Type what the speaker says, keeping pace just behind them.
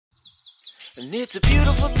And it's a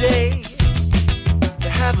beautiful day to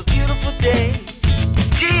have a beautiful day.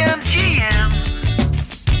 GM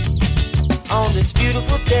on this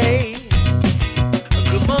beautiful day.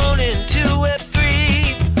 Good morning to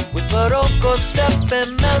Web3 with Morocco, Sep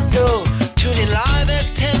and Mando. Tune in live at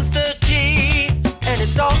 10:30 and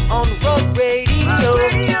it's all on Rock Radio.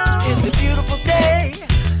 It's a beautiful day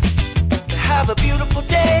to have a beautiful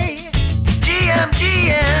day. GM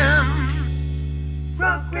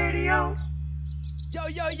Rock Radio.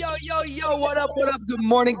 Yo, what up? Good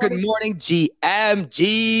morning, GM.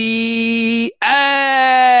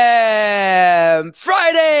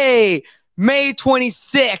 Friday, May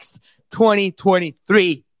 26th,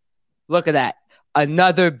 2023. Look at that.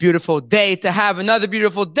 Another beautiful day to have another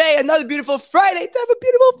beautiful day, another beautiful Friday to have a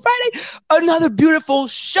beautiful Friday, another beautiful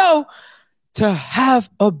show to have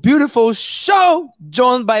a beautiful show,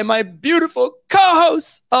 joined by my beautiful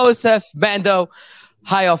co-host, OSF Mando.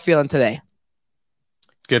 How y'all feeling today?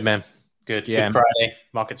 Good, man. Good. Yeah. Good Friday.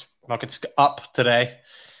 Markets up today.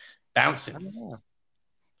 Bouncing. Dude.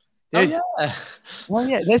 Oh, yeah. Well,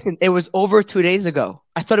 yeah. Listen, it was over 2 days ago.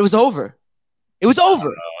 I thought it was over. It was over.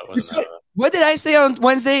 No, it wasn't over. What did I say on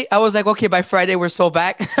Wednesday? I was like, okay, by Friday, we're so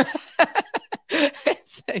back.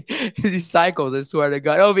 These cycles, I swear to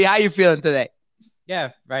God. Obi, how you feeling today?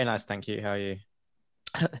 Yeah, very nice. Thank you. How are you?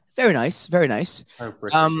 Very nice. Very nice.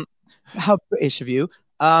 How British of you.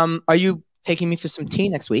 Are you taking me for some tea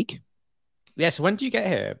next week? Yes. When do you get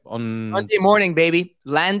here? On Monday morning, baby.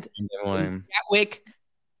 Land in Gatwick,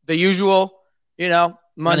 the usual,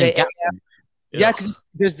 Monday. Yeah, because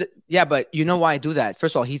but you know why I do that?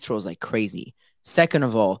 First of all, Heathrow is like crazy. Second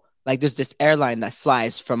of all, like there's this airline that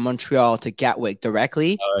flies from Montreal to Gatwick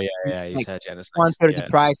directly. Oh yeah. You said one third of the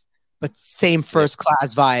price, but same first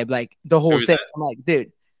class vibe, like the whole thing. I'm like,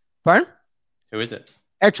 dude, pardon? Who is it?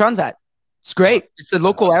 Air Transat. It's great. It's a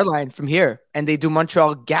local airline from here, and they do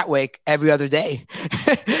Montreal Gatwick every other day.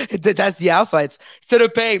 That's the outflights. Instead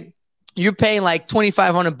of you're paying like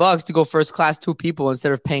 $2,500 to go first class, 2 people,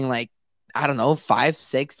 instead of paying like, I don't know, 5,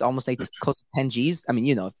 6, almost like close to 10 G's. I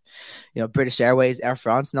mean, British Airways, Air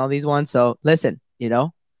France, and all these ones. So listen,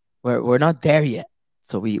 we're not there yet.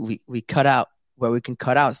 So we cut out where we can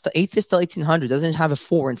cut out. It's still 1800. Doesn't have a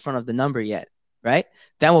 4 in front of the number yet, right?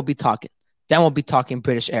 Then we'll be talking. Then we'll be talking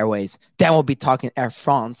British Airways. Then we'll be talking Air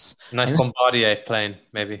France. Nice Bombardier plane,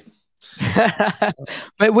 maybe.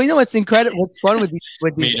 But we know what's incredible. What's fun with these?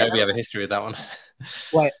 We have a history with that one.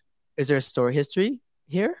 What? Is there a story history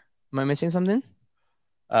here? Am I missing something?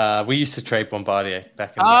 We used to trade Bombardier back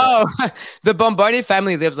in the day. The Bombardier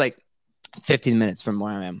family lives like 15 minutes from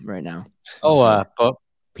where I am right now.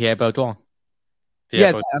 Pierre Baudouin.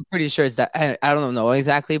 I'm pretty sure it's that. I don't know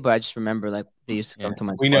exactly, but I just remember like they used to come to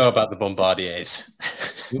my. We know about the Bombardiers.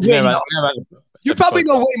 You probably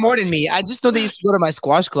know way more than me. I just know they used to go to my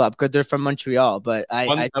squash club because they're from Montreal. But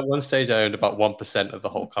at one stage, I owned about 1% of the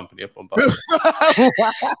whole company of Bombardier.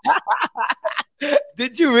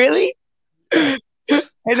 Did you really? And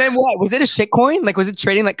then what? Was it a shitcoin? Like, was it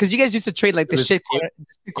trading? Like, because you guys used to trade like the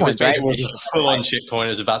shitcoins, right? It was a full-on shitcoin. It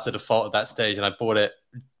was about to default at that stage, and I bought it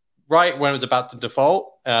right when it was about to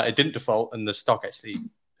default. It didn't default, and the stock actually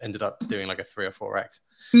ended up doing like a 3 or 4x.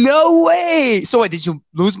 No way! So what, did you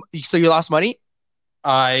lose? So you lost money?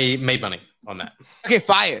 I made money on that. Okay,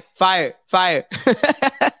 fire.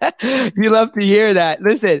 You love to hear that.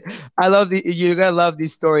 Listen, you're gonna love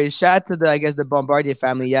these stories. Shout out to the Bombardier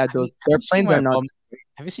family. Yeah, those airplanes are not.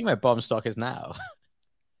 Have you seen where bomb stock is now?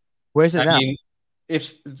 Where's it now? Mean,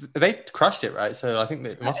 if they crushed it, right? So I think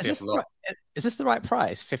it must be a lot. Is this the right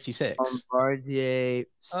price? 56. Bombardier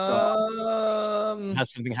stock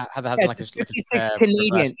has something. It's 56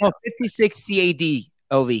 Canadian. No, 56 CAD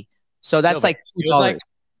OV. So that's like $2.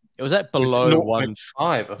 It was at below 1.5,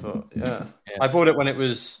 I thought. Yeah. I bought it when it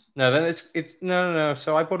was no.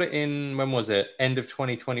 So I bought it in, when was it? End of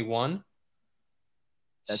 2021.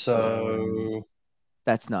 That's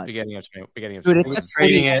nuts. We're getting up to Dude, it was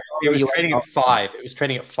trading at 5. It was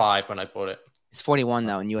trading at 5 when I bought it. It's 41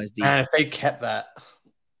 now in USD. And if they kept that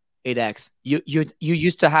 8x. You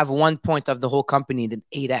used to have 1 point of the whole company, then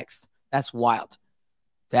 8x. That's wild.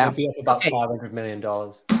 Damn. It'd be up about $500 million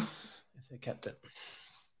if they kept it.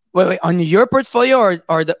 Wait, on your portfolio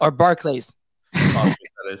or Barclays?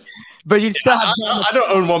 But you still have. I don't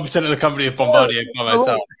own 1% of the company of Bombardier by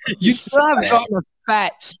myself. You still have gotten a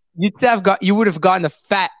fat. You would have gotten a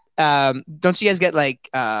fat. Don't you guys get like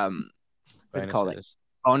what's it called, like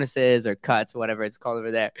bonuses or cuts, whatever it's called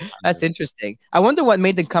over there? That's interesting. I wonder what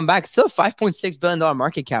made them come back. Still $5.6 billion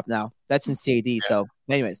market cap now. That's in CAD. Yeah. So,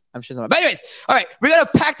 anyways, I'm sure. But anyways, all right, we got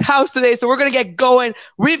a packed house today, so we're gonna get going.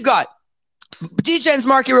 We've got DGen's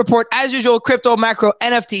market report, as usual, crypto, macro,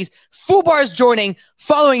 NFTs. Fubar is joining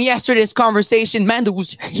following yesterday's conversation. Mando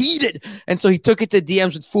was heated, and so he took it to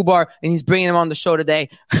DMs with Fubar, and he's bringing him on the show today.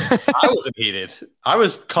 I wasn't heated. I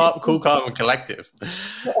was cool, calm, and collective.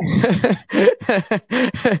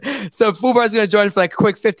 So Fubar is going to join for like a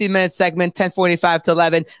quick 15-minute segment, 10:45 to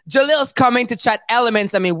 11. Jalil's coming to chat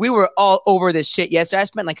Elements. I mean, we were all over this shit yesterday. I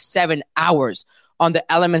spent like 7 hours on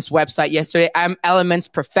the Elements website yesterday. I'm Elements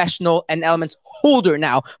professional and Elements holder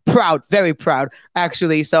now. Proud, very proud,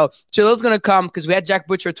 actually. So Jalil's going to come because we had Jack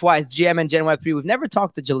Butcher twice, GM and Gen Web3. We've never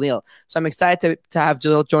talked to Jalil. So I'm excited to have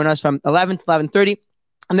Jalil join us from 11 to 11:30.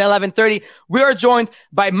 And then 11:30, we are joined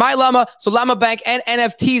by My Llama. So Llama Bank and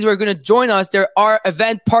NFTs are going to join us. There are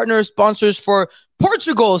event partners, sponsors for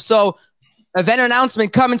Portugal. So event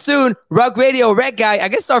announcement coming soon. Rug Radio, Red Guy. I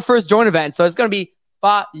guess it's our first joint event. So it's going to be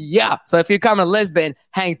yeah. So if you're coming to Lisbon,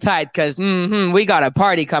 hang tight because we got a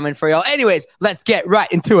party coming for y'all. Anyways, let's get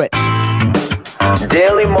right into it.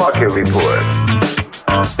 Daily Market Report.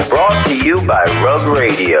 Brought to you by Rug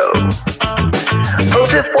Radio.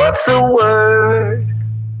 Joseph, what's the word?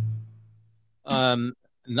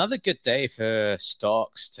 Another good day for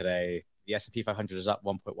stocks today. The S&P 500 is up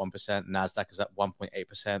 1.1%. NASDAQ is up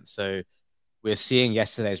 1.8%. So we're seeing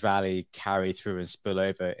yesterday's rally carry through and spill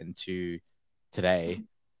over into today.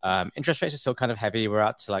 Interest rates are still kind of heavy. We're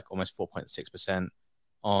out to like almost 4.6%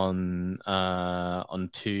 on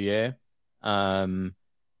 2-year.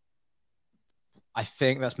 I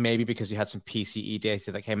think that's maybe because you had some PCE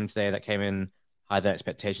data that came in today that came in higher than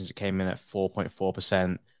expectations. It came in at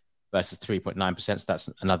 4.4% versus 3.9%. So that's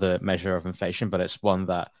another measure of inflation, but it's one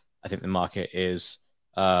that I think the market is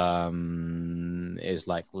like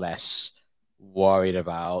less worried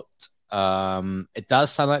about. It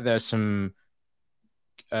does sound like there's some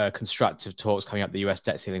constructive talks coming up, the US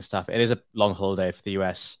debt ceiling stuff. It is a long holiday for the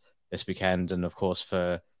US this weekend, and of course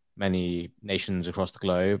for many nations across the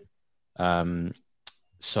globe.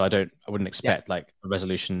 So I wouldn't expect like a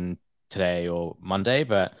resolution today or Monday,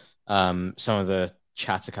 but some of the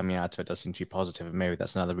chatter coming out of it does seem to be positive, and maybe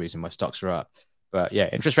that's another reason why stocks are up. But yeah,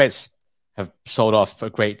 interest rates have sold off a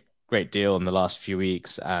great deal in the last few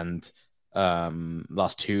weeks and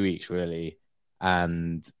last 2 weeks really,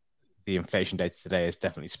 and the inflation data today is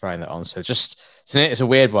definitely spurring that on. So it's a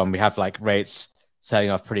weird one. We have like rates selling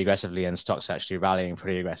off pretty aggressively and stocks actually rallying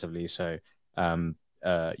pretty aggressively. So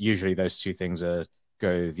usually those two things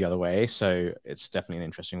go the other way. So it's definitely an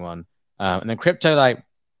interesting one. And then crypto, like,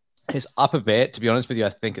 is up a bit. To be honest with you, I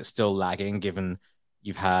think it's still lagging given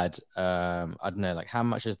you've had, I don't know, like how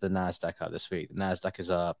much is the NASDAQ up this week? The NASDAQ is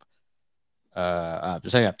up,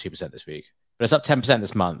 it's only up 2% this week, but it's up 10%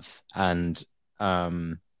 this month. And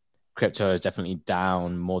crypto is definitely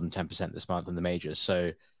down more than 10% this month in the majors.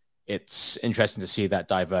 So it's interesting to see that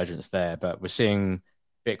divergence there. But we're seeing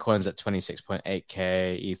Bitcoin's at 26.8K,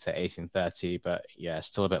 ETH at 1830, but yeah,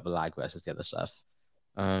 still a bit of a lag versus the other stuff.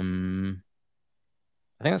 I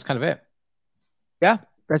think that's kind of it. Yeah,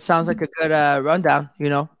 that sounds like a good rundown.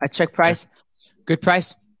 I check price, good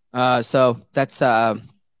price. So that's all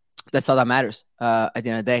that matters at the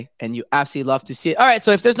end of the day. And you absolutely love to see it. All right,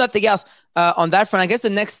 so if there's nothing else on that front, I guess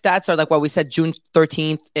the next stats are like what we said, June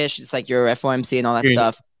 13th-ish. It's like your FOMC and all that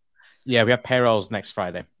stuff. Yeah, we have payrolls next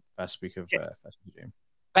Friday, first week of June.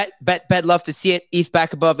 Bet, love to see it. ETH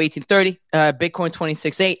back above 1830. Bitcoin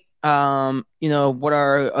 26.8. What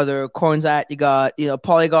are other coins at? You got,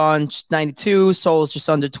 Polygon 92, Sol's just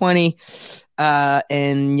under 20,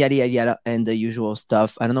 and yada, and the usual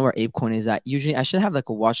stuff. I don't know where ApeCoin is at. Usually I should have like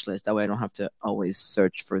a watch list. That way I don't have to always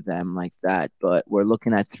search for them like that. But we're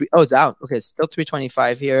looking at it's out. Okay, it's still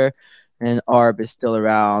 325 here. And ARB is still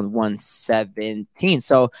around 117.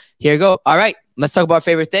 So here you go. All right, let's talk about our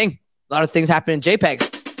favorite thing. A lot of things happen in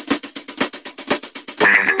JPEGs.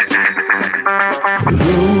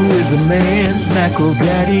 Who is the man, macro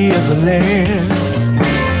daddy of the land?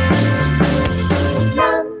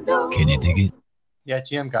 Can you dig it? Yeah,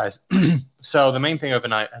 GM guys. So the main thing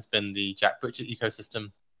overnight has been the Jack Butcher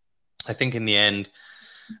ecosystem. I think in the end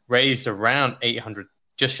raised around 800,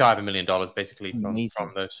 just shy of $1 million, basically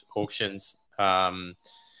from those auctions.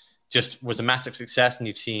 Just was a massive success, and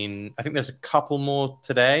you've seen. I think there's a couple more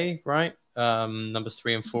today, right? Numbers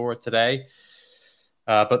 3 and 4 are today.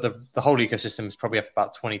 But the whole ecosystem is probably up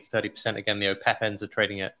about 20 to 30%. Again, the OPEP ends are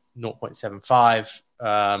trading at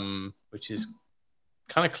 0.75, which is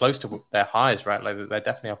kind of close to their highs, right? Like they're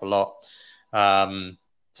definitely up a lot.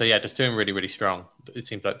 So yeah, just doing really, really strong. It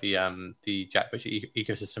seems like the Jack Butcher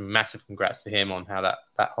ecosystem, massive congrats to him on how that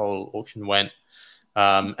whole auction went.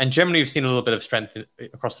 And generally, we've seen a little bit of strength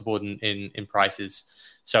across the board in prices.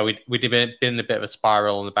 So we'd been in a bit of a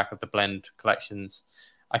spiral on the back of the blend collections.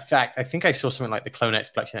 In fact, I think I saw something like the Clone X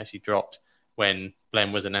collection actually dropped when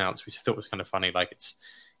blend was announced, which I thought was kind of funny. Like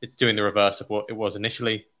it's doing the reverse of what it was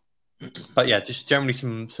initially. But yeah, just generally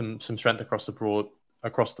some strength across the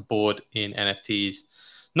board in NFTs.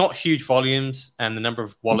 Not huge volumes, and the number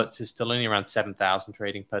of wallets is still only around 7,000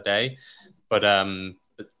 trading per day. But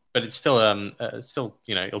it's still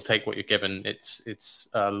it'll take what you're given. It's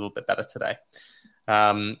a little bit better today.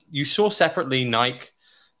 You saw separately Nike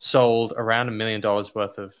sold around $1 million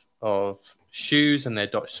worth of shoes and their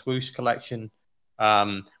Dutch Swoosh collection,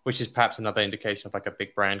 which is perhaps another indication of like a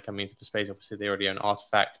big brand coming into the space. Obviously, they already own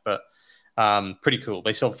Artifact, but pretty cool.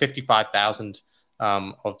 They sold 55,000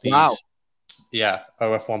 of these. Wow. Yeah,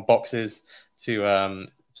 OF1 boxes to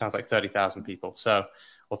sounds like 30,000 people. So,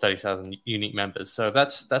 or 30,000 unique members. So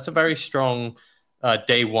that's a very strong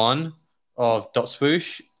day one of Dot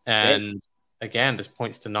Swoosh. And again, this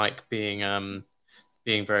points to Nike being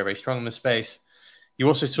very, very strong in the space. You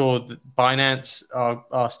also saw that Binance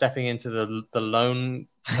are stepping into the loan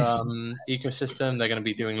ecosystem. They're going to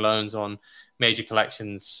be doing loans on major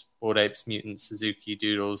collections, Bored Apes, Mutants, Suzuki,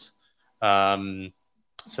 Doodles.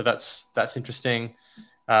 So that's interesting.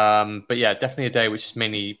 But yeah, definitely a day which is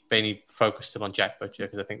mainly focused on Jack Butcher,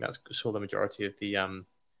 because I think that's saw the majority of the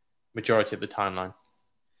timeline.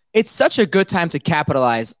 It's such a good time to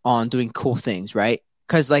capitalize on doing cool things, right?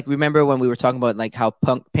 Because like remember when we were talking about like how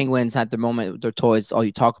Penguins at the moment with their toys, all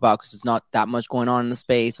you talk about because there's not that much going on in the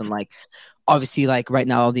space, and like obviously like right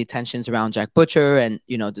now all the attention's around Jack Butcher, and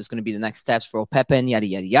there's going to be the next steps for Pepin, yada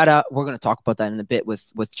yada yada. We're going to talk about that in a bit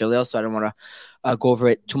with Jalil, so I don't want to go over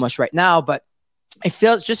it too much right now, but it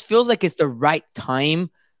just feels like it's the right time.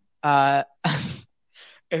 It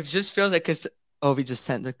just feels like it's. We just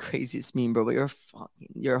sent the craziest meme, bro. But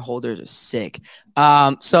your holders are sick.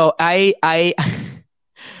 So I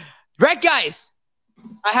Red guys,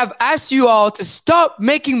 I have asked you all to stop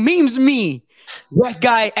making memes of me. Red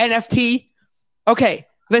guy NFT. Okay,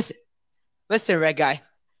 listen, Red guy.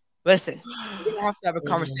 Listen, we're gonna have to have a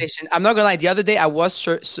conversation. I'm not gonna lie. The other day, I was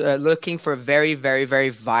looking for a very, very, very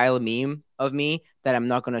vile meme of me that I'm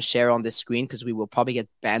not gonna share on this screen because we will probably get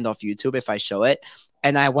banned off YouTube if I show it.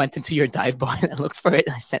 And I went into your dive bar and I looked for it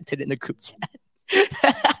and I sent it in the group chat.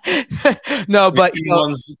 No, but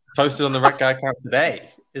one's posted on the Red Guy account today.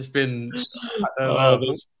 It's been. You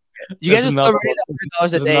guys are still running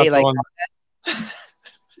 $100 a day, like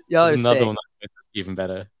y'all are another sick. one that's even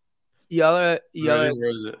better. Y'all are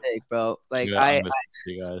sick, bro. Like you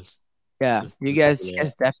guys. Yeah, you guys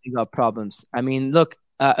definitely got problems. I mean, look,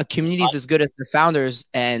 a community is as good as the founders,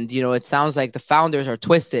 and it sounds like the founders are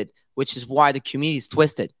twisted, which is why the community is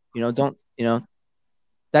twisted.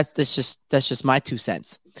 That's just my 2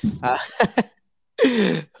 cents.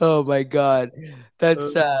 Oh my god,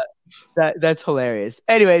 that's hilarious.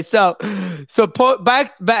 Anyway, so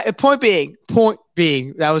point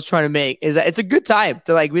being that I was trying to make is that it's a good time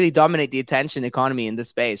to like really dominate the attention economy in this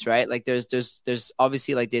space, right? Like there's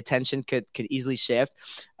obviously like the attention could easily shift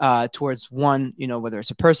towards one, whether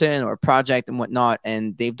it's a person or a project and whatnot,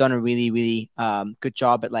 and they've done a really, really good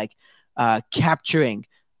job at like capturing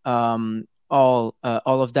all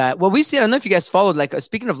of that. Well, we've seen, I don't know if you guys followed, like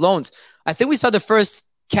speaking of loans, I think we saw the first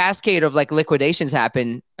cascade of like liquidations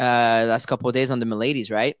happen last couple of days on the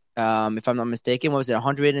Miladies, right? If I'm not mistaken, what was it,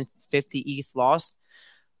 150 ETH lost?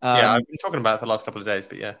 Yeah, I've been talking about it for the last couple of days,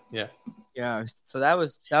 but yeah. So that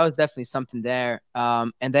was definitely something there.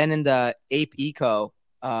 And then in the Ape Eco,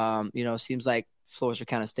 seems like floors are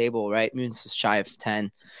kind of stable, right? Mutants is shy of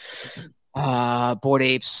 10. Bored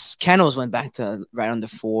Apes candles went back to right under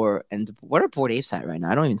 4. And what are Bored Apes at right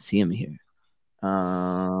now? I don't even see them here.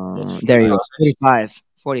 There you go,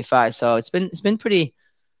 45. So it's been pretty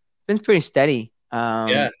steady.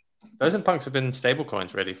 Yeah, those and punks have been stable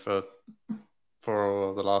coins really for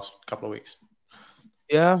the last couple of weeks.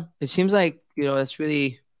 Yeah, it seems like it's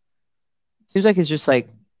just like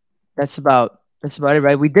that's about it,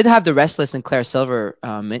 right? We did have the Restless and Claire Silver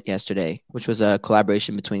mint yesterday, which was a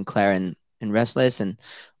collaboration between Claire and Restless, and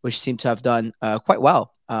which seemed to have done quite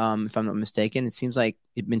well. If I'm not mistaken, it seems like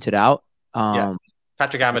it minted out. Yeah.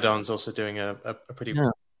 Patrick Amadon's also doing a pretty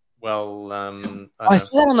well. I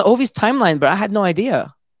saw that on the Ovi's timeline, but I had no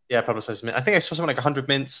idea. Yeah, publicized mint. I think I saw something like 100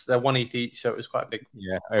 mints. They're 1 ETH each, so it was quite big.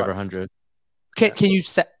 Yeah, over 100. Can you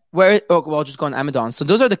set where? Oh, well, I'll just go on Amadon. So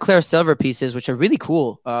those are the Claire Silver pieces, which are really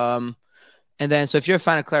cool. And then, so if you're a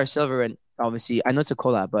fan of Claire Silver, and obviously I know it's a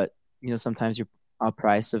collab, but sometimes you're off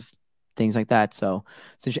price of things like that. So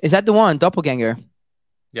is that the one Doppelganger?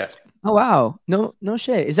 Yeah. Oh wow! No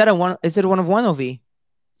shit. Is that a one of one OV?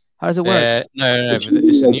 How does it work? No. But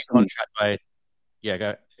it's a new contract by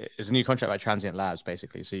go. It's a new contract by Transient Labs,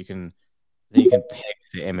 basically. So you can pick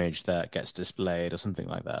the image that gets displayed or something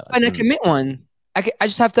like that. And I can mint one. I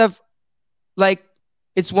just have to have like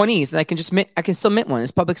it's 1 ETH, and I can just mint. I can still mint one.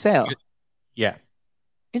 It's public sale. Yeah.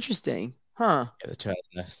 Interesting, huh? Yeah, there's 2 hours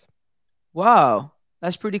left. Wow,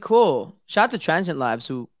 that's pretty cool. Shout out to Transient Labs,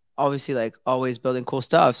 who obviously like always building cool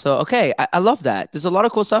stuff. So okay, I love that. There's a lot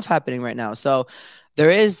of cool stuff happening right now. So there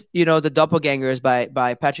is, the Doppelgangers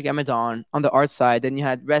by Patrick Amadon on the art side. Then you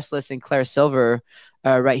had Restless and Claire Silver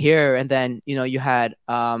right here, and then you had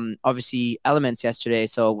obviously Elements yesterday.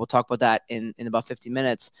 So we'll talk about that in about 15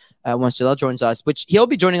 minutes once Jalil joins us, which he'll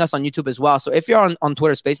be joining us on YouTube as well. So if you're on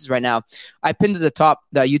Twitter Spaces right now, I pinned at the top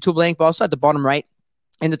the YouTube link, but also at the bottom right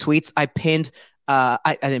in the tweets, I pinned.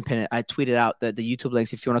 I didn't pin it. I tweeted out the YouTube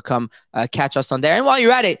links if you want to come catch us on there. And while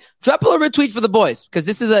you're at it, drop a little retweet for the boys, because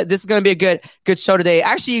this is going to be a good show today.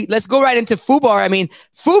 Actually, let's go right into Fubar. I mean,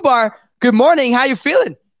 Fubar, good morning. How you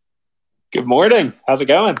feeling? Good morning. How's it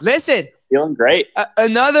going? Listen, feeling great.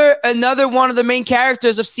 Another one of the main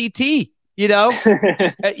characters of CT.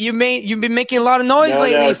 You've been making a lot of noise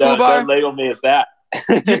lately, Fubar. Don't label me as that.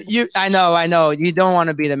 I know. You don't want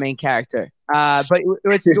to be the main character. But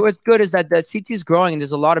what's good is that the CT is growing, and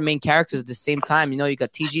there's a lot of main characters at the same time. You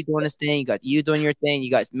got TG doing his thing, you got you doing your thing,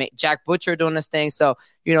 you got Jack Butcher doing his thing. So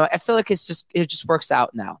I feel like it just works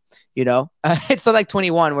out now. It's not like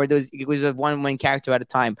 21 where it was one main character at a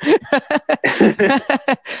time.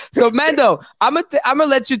 So Mando, I'm gonna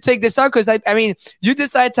let you take this out, because I mean you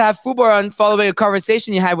decided to have Fubar on following a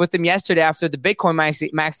conversation you had with him yesterday after the Bitcoin maxi.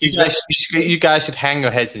 You guys should hang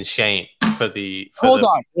your heads in shame for Hold the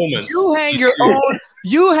on. performance.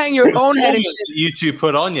 You hang your own head in shame. You two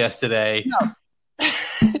put on yesterday. No.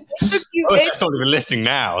 OSF's not even listening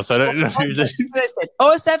now, so I don't know. Listen,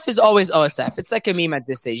 OSF is always OSF. It's like a meme at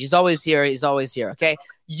this stage. He's always here. Okay.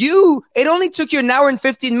 It only took you an hour and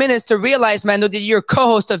 15 minutes to realize, Mando, that you're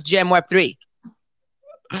co-host of GM Web 3.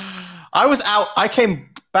 I was out. I came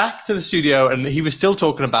back to the studio, and he was still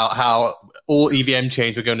talking about how all EVM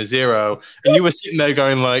chains were going to zero, and you were sitting there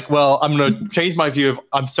going like, well, I'm going to change my view of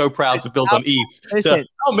I'm so proud to build on ETH. So,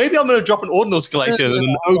 maybe I'm going to drop an ordinals collection, and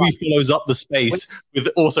then Obi follows up the space with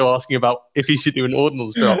also asking about if he should do an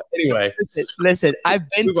ordinals drop. Anyway. Listen, I've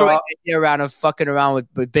been throwing around of fucking around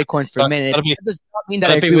with Bitcoin for a minute. It does not mean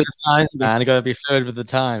that I agree with the times, man. You got to be fluid with the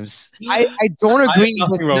times. I don't agree with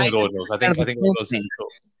nothing wrong with ordinals. I think ordinals is cool.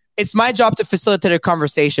 It's my job to facilitate a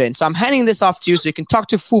conversation. So I'm handing this off to you so you can talk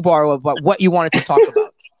to Fubar about what you wanted to talk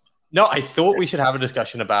about. No, I thought we should have a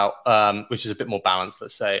discussion about, which is a bit more balanced,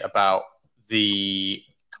 let's say, about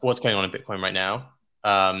what's going on in Bitcoin right now.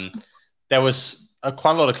 There was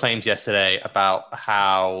quite a lot of claims yesterday about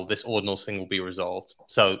how this ordinals thing will be resolved.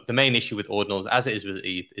 So the main issue with ordinals, as it is with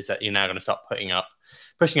ETH, is that you're now going to start pushing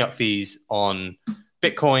up fees on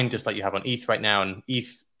Bitcoin, just like you have on ETH right now. And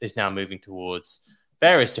ETH is now moving towards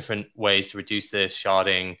various different ways to reduce this,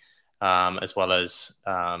 sharding, as well as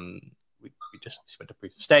we just went to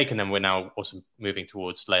proof of stake, and then we're now also moving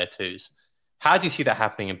towards layer 2s. How do you see that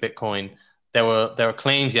happening in Bitcoin? There were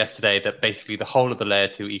claims yesterday that basically the whole of the layer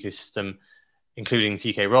 2 ecosystem, including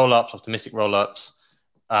TK rollups, optimistic rollups,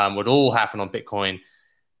 would all happen on Bitcoin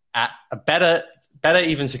at a better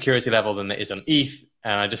even security level than there is on ETH.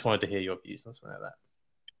 And I just wanted to hear your views on something like that.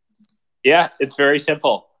 Yeah, it's very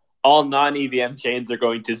simple. All non-EVM chains are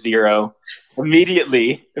going to zero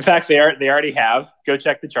immediately. In fact, they already have. Go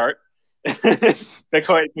check the chart.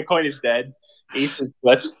 Bitcoin is dead. ETH is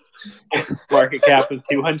flipped. Market cap of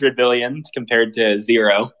 200 billion compared to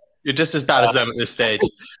zero. You're just as bad as them at this stage.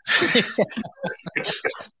 It's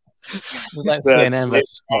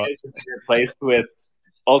replaced with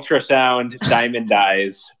ultrasound diamond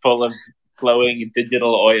dyes full of glowing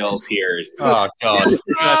digital oil tears. Oh, God. We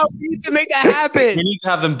need to make that happen. We need to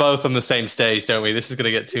have them both on the same stage, don't we? This is going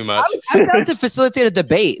to get too much. I'm trying to facilitate a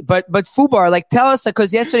debate, but Fubar, tell us,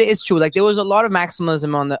 because yesterday it's true. There was a lot of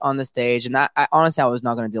maximalism on the stage, and I honestly, I was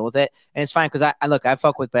not going to deal with it. And it's fine, because I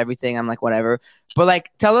fuck with everything. I'm like, whatever. But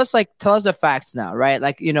tell us the facts now, right?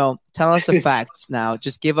 Tell us the facts now.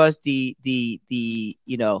 Just give us give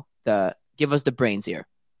us the brains here.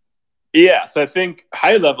 Yeah, so I think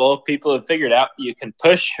high level, people have figured out you can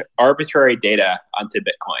push arbitrary data onto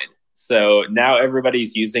Bitcoin. So now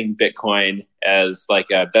everybody's using Bitcoin as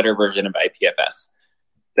a better version of IPFS.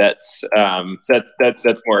 That's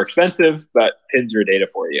more expensive, but pins your data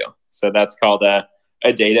for you. So that's called a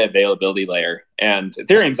data availability layer. And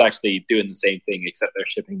Ethereum's actually doing the same thing, except they're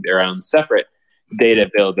shipping their own separate data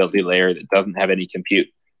availability layer that doesn't have any compute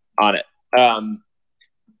on it.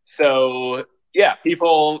 So yeah,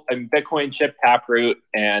 people and Bitcoin ship Taproot,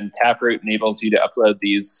 and Taproot enables you to upload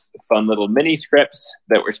these fun little mini scripts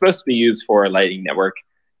that were supposed to be used for a Lightning Network,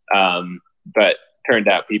 but turned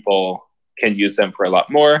out people can use them for a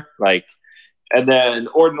lot more. And then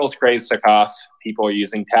Ordinals craze took off. People are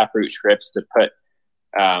using Taproot scripts to put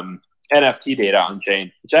NFT data on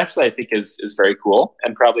chain, which actually I think is very cool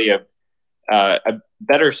and probably a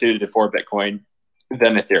better suited for Bitcoin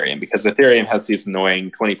than Ethereum, because Ethereum has these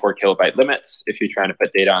annoying 24 kilobyte limits. If you're trying to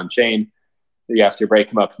put data on chain, you have to break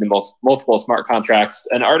them up into multiple smart contracts.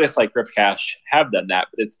 And artists like Ripcash have done that,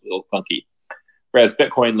 but it's a little clunky. Whereas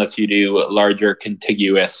Bitcoin lets you do larger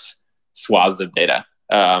contiguous swaths of data.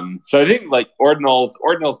 So I think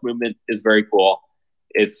Ordinals movement is very cool.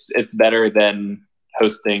 It's better than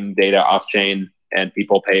hosting data off chain, and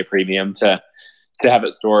people pay a premium to have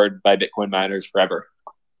it stored by Bitcoin miners forever.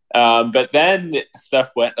 But then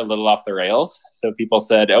stuff went a little off the rails. So people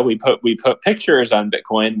said, "Oh, we put pictures on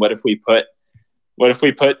Bitcoin. What if we put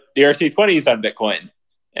ERC20s on Bitcoin?"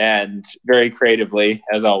 And very creatively,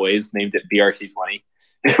 as always, named it BRC20.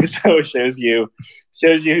 So it shows you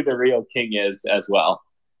who the real king is as well.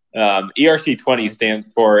 ERC20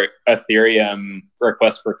 stands for Ethereum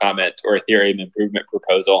Request for Comment, or Ethereum Improvement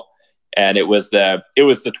Proposal. And it was the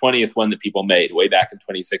 20th one that people made way back in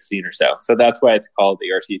 2016 or so. So that's why it's called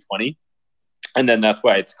ERC20. And then that's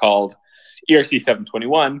why it's called ERC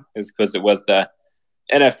 721, is because it was the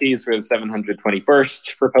NFTs for the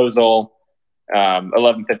 721st proposal.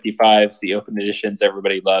 1155s, the open editions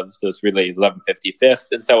everybody loves. So it's really 1155th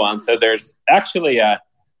and so on. So there's actually a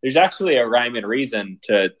rhyme and reason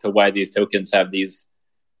to why these tokens have these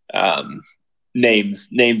names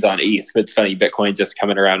on ETH. But it's funny, Bitcoin just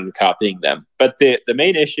coming around and copying them. But the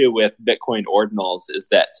main issue with Bitcoin ordinals is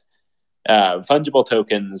that fungible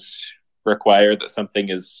tokens require that something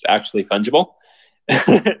is actually fungible.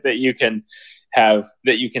 that you can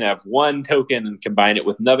have one token and combine it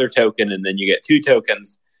with another token, and then you get two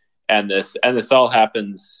tokens, and this all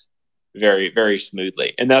happens very, very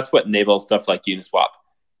smoothly. And that's what enables stuff like Uniswap.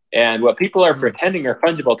 And what people are pretending are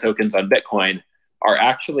fungible tokens on Bitcoin are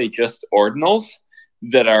actually just ordinals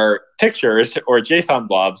that are pictures or JSON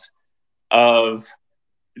blobs of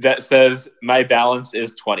that says my balance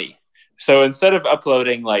is 20. So instead of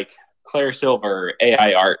uploading like Claire Silver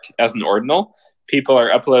AI art as an ordinal, people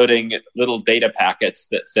are uploading little data packets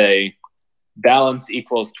that say balance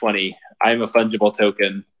equals 20. I'm a fungible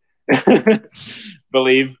token.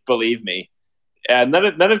 Believe me. And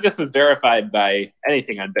none of this is verified by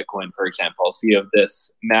anything on Bitcoin, for example. So you have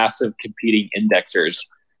this massive competing indexers,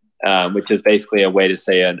 which is basically a way to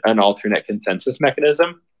say an alternate consensus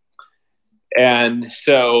mechanism. And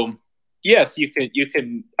so, yes, you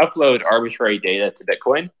can upload arbitrary data to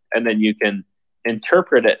Bitcoin, and then you can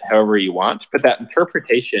interpret it however you want. But that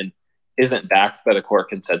interpretation isn't backed by the core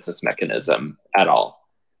consensus mechanism at all.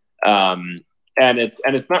 And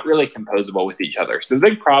it's not really composable with each other. So the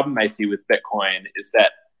big problem I see with Bitcoin is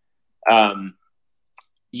that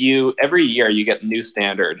every year you get a new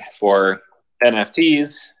standard for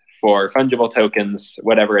NFTs, for fungible tokens,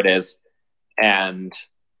 whatever it is, and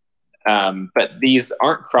but these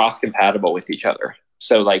aren't cross-compatible with each other.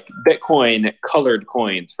 So like Bitcoin colored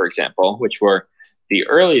coins, for example, which were the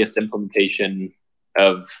earliest implementation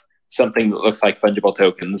of something that looks like fungible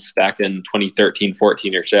tokens back in 2013,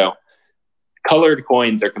 14 or so. Colored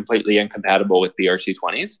coins are completely incompatible with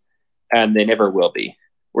BRC20s, and they never will be.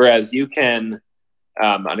 Whereas you can,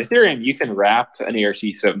 on Ethereum, you can wrap an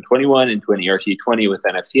ERC 721 into an ERC20 with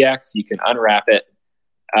NFTX. You can unwrap it.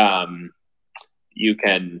 You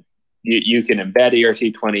can embed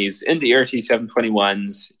ERC20s into ERC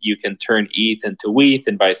 721s. You can turn ETH into WETH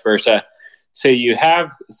and vice versa.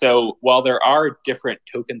 So while there are different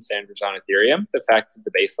token standards on Ethereum, the fact that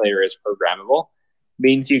the base layer is programmable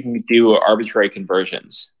means you can do arbitrary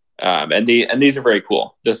conversions, and these are very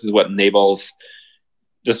cool. This is what enables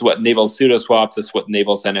pseudo swaps. This is what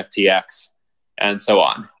enables NFTX, and so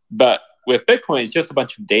on. But with Bitcoin, it's just a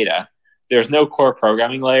bunch of data. There's no core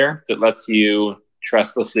programming layer that lets you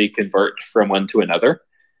trustlessly convert from one to another,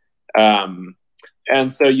 and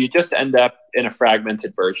so you just end up in a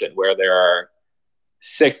fragmented version where there are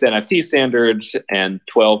 6 NFT standards and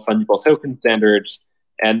 12 fungible token standards,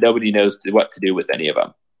 and nobody knows what to do with any of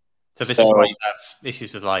them. So this is why you have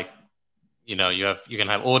issues with you can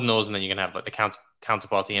have ordinals, and then you can have like the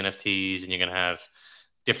counterparty NFTs, and you're going to have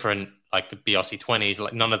different like the BRC20s.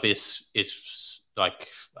 Like none of this is like,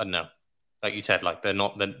 I don't know, like you said, like they're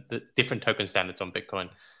not the different token standards on Bitcoin.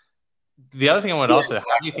 The other thing I wanted to ask is,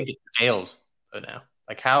 how do you think it scales though now?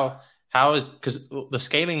 Like how is, because the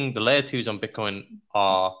scaling, the layer 2s on Bitcoin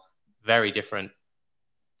are very different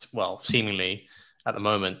well, seemingly at the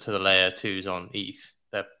moment to the layer 2s on ETH.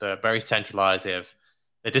 They're very centralized.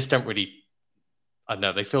 They just don't really, I don't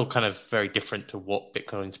know, they feel kind of very different to what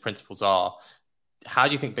Bitcoin's principles are. How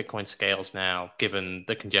do you think Bitcoin scales now, given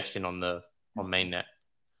the congestion on mainnet?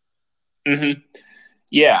 Mm-hmm.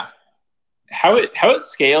 Yeah. How it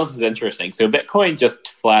scales is interesting. So Bitcoin just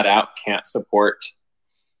flat out can't support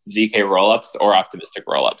ZK rollups or optimistic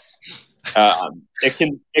rollups. It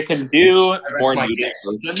can do more needed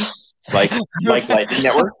versions like Lightning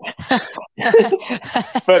Network.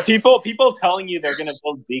 But people telling you they're going to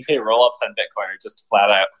build ZK rollups on Bitcoin are just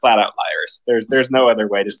flat out liars. There's no other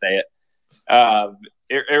way to say it.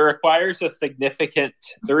 It requires a significant.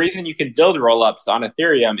 The reason you can build rollups on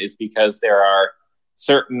Ethereum is because there are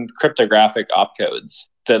certain cryptographic opcodes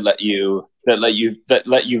that let you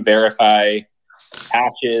verify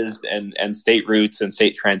hashes and state roots and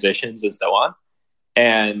state transitions and so on.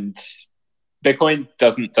 And Bitcoin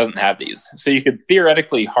doesn't have these. So you could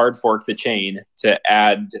theoretically hard fork the chain to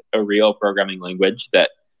add a real programming language that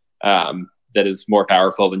is more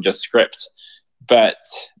powerful than just script. But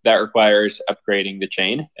that requires upgrading the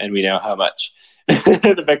chain, and we know how much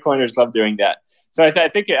the Bitcoiners love doing that. So I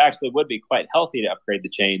think it actually would be quite healthy to upgrade the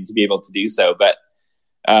chain to be able to do so. But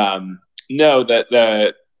no,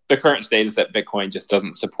 the current state is that Bitcoin just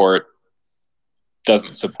doesn't support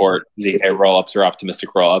ZK rollups or optimistic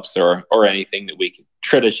rollups or anything that we could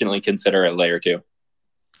traditionally consider a layer 2.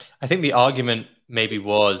 I think the argument maybe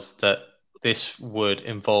was that this would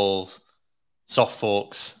involve soft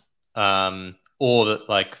forks, or that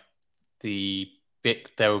like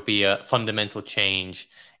there will be a fundamental change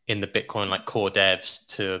in the Bitcoin core devs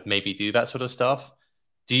to maybe do that sort of stuff.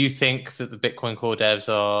 Do you think that the Bitcoin core devs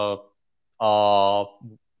do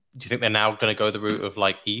you think they're now going to go the route of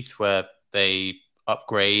ETH, where they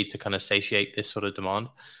upgrade to kind of satiate this sort of demand?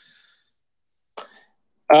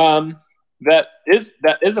 That is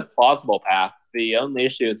a plausible path. The only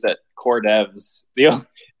issue is that core devs,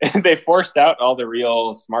 they forced out all the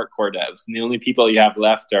real smart core devs, and the only people you have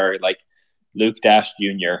left are Luke Dash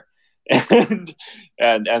Jr. and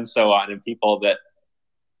so on, and people that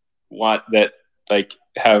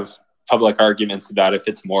have public arguments about if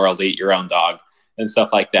it's moral to eat your own dog and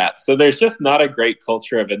stuff like that. So there's just not a great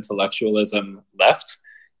culture of intellectualism left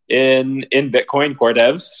in Bitcoin core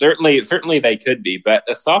devs. Certainly they could be, but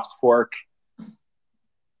a soft fork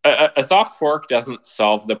doesn't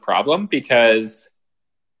solve the problem, because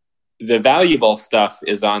the valuable stuff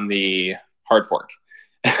is on the hard fork.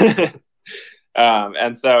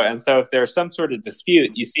 And so if there's some sort of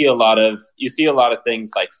dispute, you see a lot of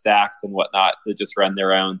things like stacks and whatnot that just run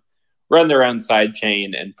their own side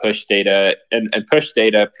chain and push data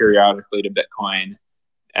periodically to Bitcoin.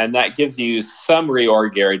 And that gives you some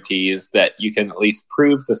reorg guarantees that you can at least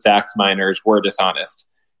prove the stacks miners were dishonest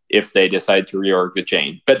if they decide to reorg the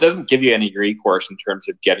chain. But it doesn't give you any recourse in terms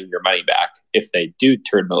of getting your money back if they do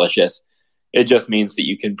turn malicious. It just means that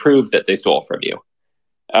you can prove that they stole from you.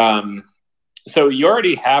 So you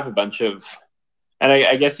already have a bunch of, and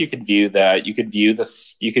I guess you could view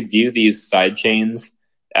these side chains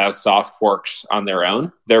as soft forks on their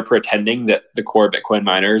own. They're pretending that the core Bitcoin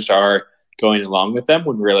miners are going along with them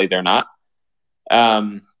when really they're not.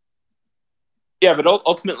 But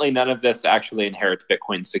ultimately none of this actually inherits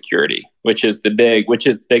Bitcoin security, which is big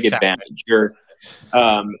exactly. Advantage.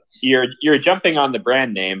 You're jumping on the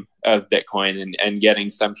brand name of Bitcoin and getting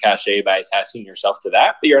some cachet by attaching yourself to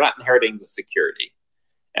that, but you're not inheriting the security.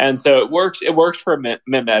 And so it works for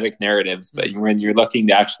mimetic narratives, but when you're looking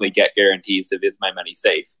to actually get guarantees of is my money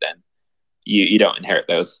safe, then you don't inherit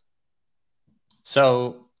those.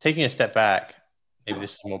 So taking a step back, maybe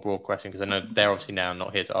this is a more broad question, because I know they're obviously now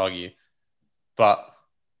not here to argue, but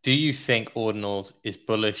do you think ordinals is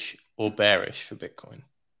bullish or bearish for Bitcoin,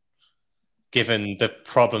 given the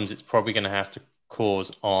problems it's probably going to have to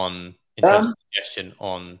cause in terms of congestion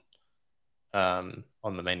on the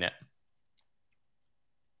mainnet?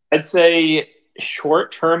 I'd say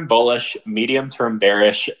short-term bullish, medium-term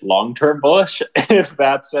bearish, long-term bullish, if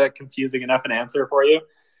that's confusing enough an answer for you.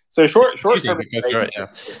 So short-term, short-term,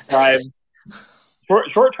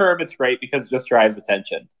 it's great because it just drives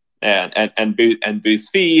attention and boosts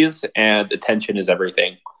fees, and attention is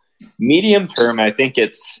everything. Medium-term, I think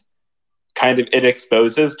it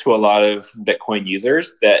exposes to a lot of Bitcoin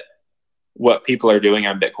users that what people are doing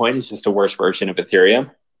on Bitcoin is just a worse version of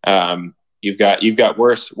Ethereum. You've got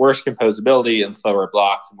worse composability and slower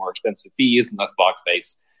blocks and more expensive fees and less block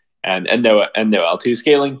space and no L2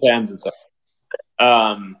 scaling plans and so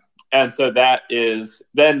on. And so that is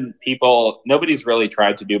then nobody's really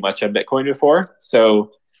tried to do much on Bitcoin before.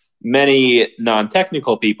 So many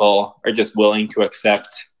non-technical people are just willing to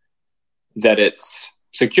accept that it's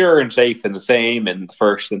secure and safe and the same and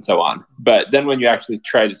first and so on. But then when you actually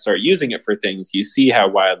try to start using it for things, you see how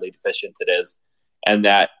wildly deficient it is, and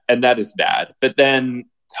that is bad. But then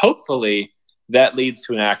hopefully that leads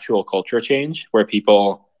to an actual culture change where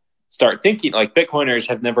people start thinking, like Bitcoiners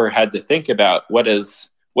have never had to think about what does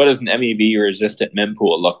an MEV resistant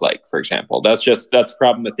mempool look like, for example. That's a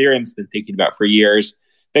problem Ethereum's been thinking about for years.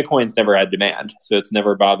 Bitcoin's never had demand, so it's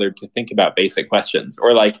never bothered to think about basic questions.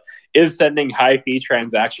 Or like, is sending high fee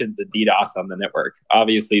transactions a DDoS on the network?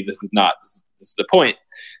 Obviously, this is not. This is the point.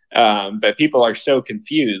 But people are so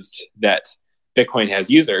confused that Bitcoin has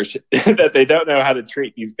users that they don't know how to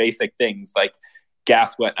treat these basic things like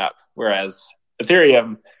gas went up, whereas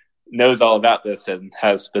Ethereum knows all about this and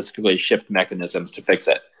has specifically shipped mechanisms to fix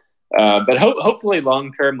it. But hopefully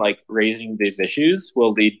long term, like raising these issues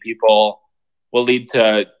will lead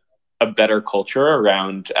to a better culture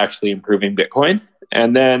around actually improving Bitcoin.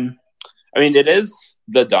 And then, I mean, it is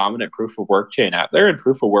the dominant proof of work chain out there, and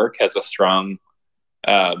proof of work has a strong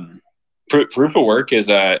proof of work is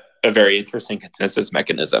a very interesting consensus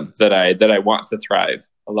mechanism that I want to thrive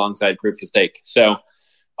alongside proof of stake. So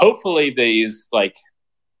hopefully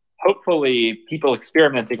people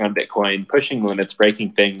experimenting on Bitcoin, pushing limits,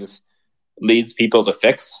 breaking things, leads people to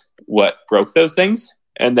fix what broke those things,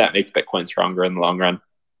 and that makes Bitcoin stronger in the long run.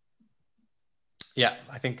 Yeah,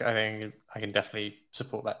 I think I can definitely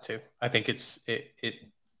support that too. I think it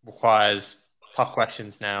requires tough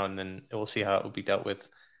questions now, and then we'll see how it will be dealt with.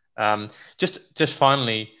 Just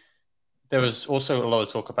finally, there was also a lot of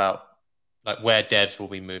talk about like where devs will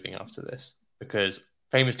be moving after this, because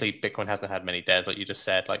famously Bitcoin hasn't had many devs, like you just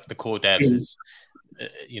said. Like the core devs is,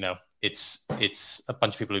 it's a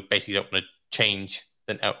bunch of people who basically don't want to change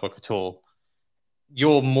the network at all.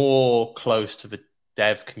 You're more close to the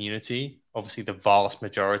dev community. Obviously, the vast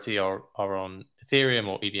majority are on Ethereum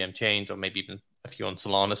or EVM chains, or maybe even a few on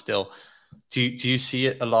Solana still. Do you see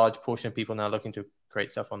a large portion of people now looking to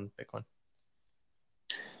create stuff on Bitcoin?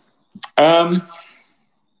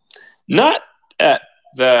 Not at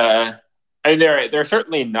the. I mean, there are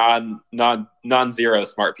certainly non-zero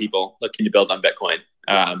smart people looking to build on Bitcoin.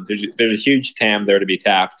 There's a huge TAM there to be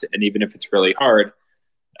tapped, and even if it's really hard,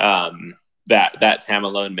 that TAM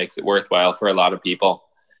alone makes it worthwhile for a lot of people.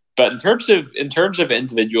 But in terms of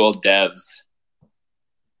individual devs,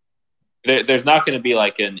 there's not going to be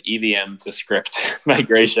like an EVM to script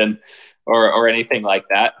migration or anything like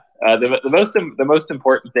that. The most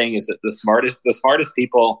important thing is that the smartest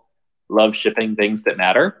people love shipping things that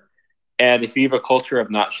matter. And if you have a culture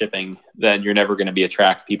of not shipping, then you're never going to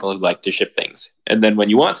attract people who like to ship things. And then when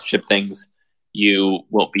you want to ship things, you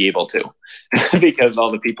won't be able to because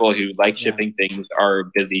all the people who like shipping things are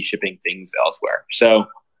busy shipping things elsewhere. So,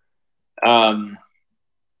 no,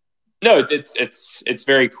 it's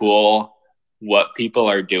very cool what people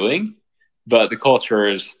are doing, but the culture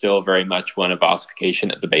is still very much one of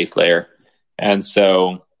ossification at the base layer. And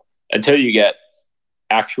so until you get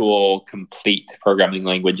actual complete programming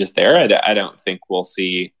languages there, I don't think we'll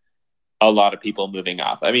see a lot of people moving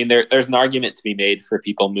off. I mean, there's an argument to be made for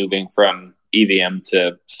people moving from EVM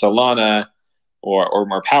to Solana or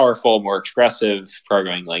more powerful, more expressive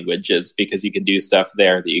programming languages, because you can do stuff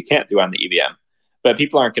there that you can't do on the EVM. But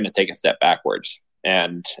people aren't going to take a step backwards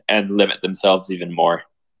and limit themselves even more.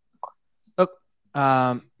 Look,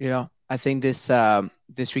 I think this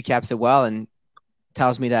recaps it well and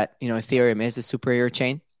tells me that Ethereum is a superior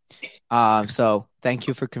chain. So thank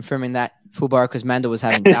you for confirming that, Fubar, because Mando was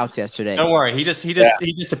having doubts yesterday. Don't worry, he just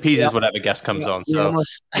appeases whatever guest comes on. So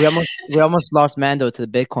we almost lost Mando to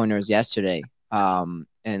the Bitcoiners yesterday.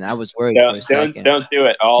 And I was worried for a second. Don't do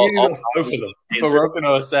it. Both of them. Farouk and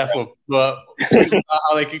OSF were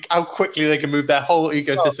how quickly they can move their whole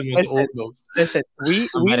ecosystem into ordinals. Listen, we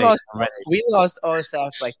lost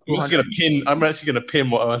OSF like 200. I'm actually gonna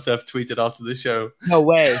pin what OSF tweeted after the show. No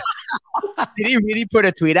way. Did he really put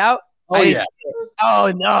a tweet out? Oh yeah.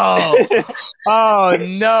 Oh no. Oh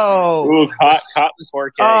no. Ooh, caught the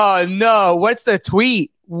 4K. Oh no. What's the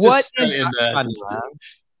tweet? What is in there?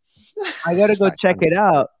 I gotta go check it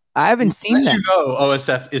out. I haven't seen that.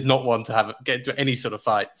 OSF is not one to get into any sort of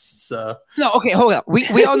fights. So no, okay, hold on.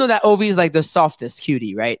 We all know that OV is like the softest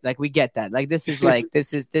cutie, right? Like we get that. Like this is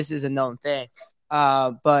a known thing.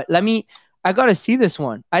 But I gotta see this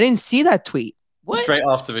one. I didn't see that tweet. What? Straight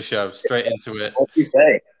after the show, straight into it. What'd you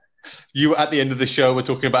say? You at the end of the show were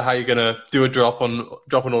talking about how you're gonna do a drop on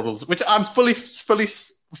orders, which I'm fully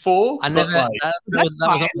for. I never. That was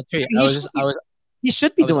not the tweet. He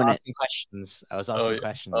should be doing it. I was asking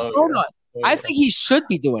questions. Hold on. I think he should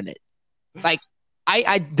be doing it. Like,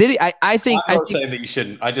 I did it. I think I'm not saying that you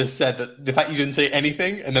shouldn't. I just said that the fact you didn't say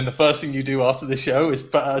anything, and then the first thing you do after the show is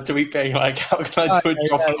put a tweet being like, "How can I do a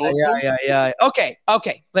job?" Yeah.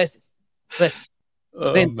 Okay. Listen.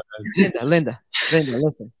 Oh, Linda,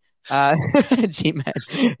 listen. G-Man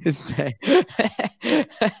is dead.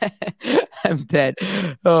 I'm dead.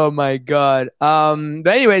 Oh my god. But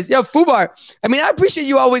anyways, Fubar. I mean, I appreciate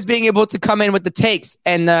you always being able to come in with the takes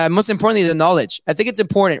and most importantly, the knowledge. I think it's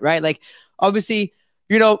important, right? Like, obviously,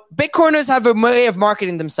 Bitcoiners have a way of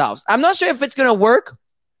marketing themselves. I'm not sure if it's gonna work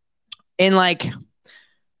in like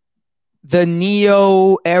the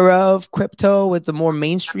neo era of crypto with the more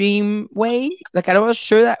mainstream way. Like, I'm not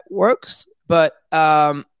sure that works, but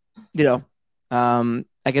I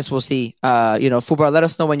guess we'll see. Fubar, let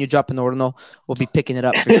us know when you drop an ordinal. We'll be picking it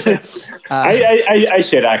up for sure. I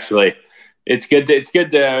should actually. It's good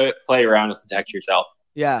to play around with the text yourself.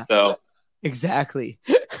 Yeah. So exactly.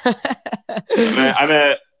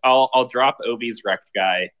 I'll drop Ovi's wrecked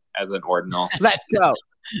guy as an ordinal. Let's go.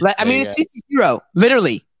 I mean, it's CC0.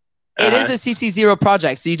 Literally. It is a CC0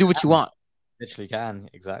 project, so you do what you want. Literally can.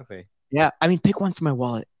 Exactly. Yeah. I mean, pick one for my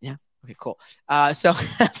wallet. Yeah. Okay, cool. So,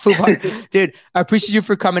 Fubar, dude, I appreciate you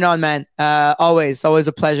for coming on, man. Always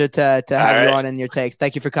a pleasure to have you on and your takes.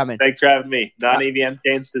 Thank you for coming. Thanks for having me. Non-EVM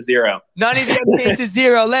changed to 0. Non-EVM changed to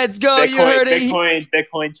 0. Let's go. Bitcoin, you heard it.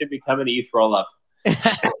 Bitcoin should become an ETH roll-up.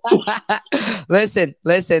 Listen,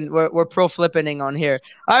 we're pro flippening on here.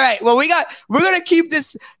 All right, well, we're gonna keep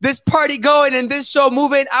this party going and this show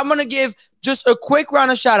moving. I'm gonna give just a quick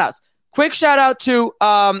round of shout outs. Quick shout out to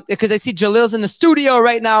because I see Jalil's in the studio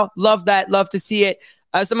right now. Love that, love to see it.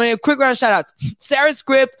 So I'm gonna give a quick round of shout outs. Sarah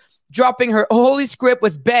Script dropping her holy script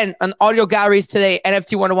with Ben on Audio Galleries today.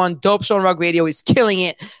 NFT 101, dope show on Rug Radio. He's killing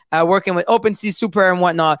it, working with OpenSea Super and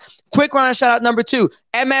whatnot. Quick round of shout out number 2,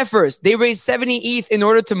 MFers. They raised 70 ETH in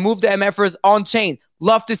order to move the MFers on chain.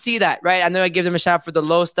 Love to see that, right? I know I give them a shout out for the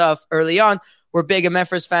low stuff early on. We're big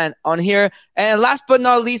MFers fan on here. And last but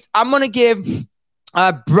not least, I'm gonna give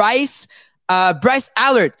Bryce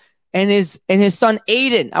Allard and his son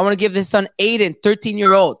Aiden. I want to give his son Aiden,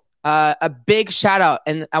 13-year-old. A big shout out,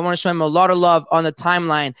 and I want to show him a lot of love on the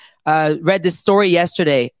timeline. Read this story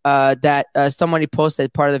yesterday that somebody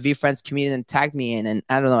posted, part of the VFriends community, and tagged me in, and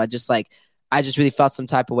I don't know, I just really felt some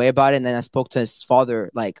type of way about it, and then I spoke to his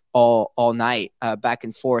father like all night, back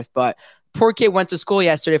and forth. But poor kid went to school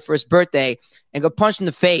yesterday for his birthday and got punched in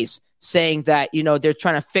the face, saying that they're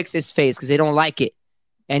trying to fix his face because they don't like it.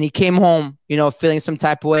 And he came home, feeling some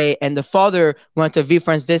type of way. And the father went to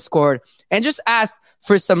VFriends Discord and just asked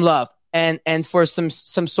for some love and for some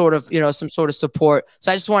sort of support. So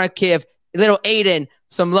I just want to give little Aiden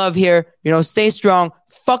some love here. Stay strong.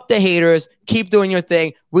 Fuck the haters. Keep doing your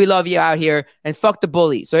thing. We love you out here. And fuck the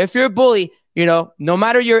bully. So if you're a bully, no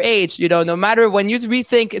matter your age, no matter when you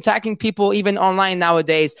rethink attacking people, even online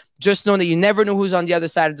nowadays, just know that you never know who's on the other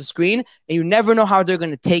side of the screen and you never know how they're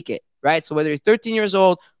going to take it. Right. So whether you're 13 years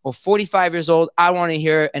old or 45 years old, I want to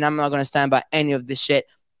hear it, and I'm not going to stand by any of this shit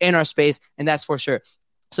in our space. And that's for sure.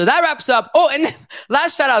 So that wraps up. Oh, and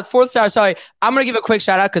last shout out, fourth shout out. Sorry. I'm going to give a quick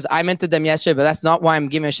shout out because I mentioned them yesterday, but that's not why I'm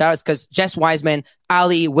giving a shout out. It's because Jess Wiseman,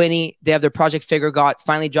 Ali, Winnie, they have their Project Figure got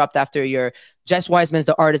finally dropped after a year. Jess Wiseman's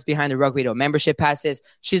the artist behind the Rug Radio membership passes.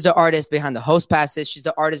 She's the artist behind the host passes. She's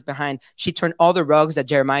the artist behind, she turned all the rugs that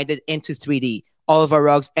Jeremiah did into 3D. All of our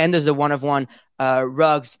rugs. And there's a one-of-one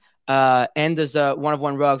rugs. And there's a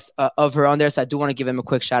one-of-one rugs of her on there. So I do want to give him a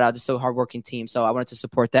quick shout out. It's a hardworking team. So I wanted to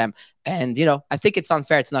support them. And, I think it's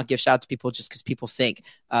unfair to not give shout out to people just because people think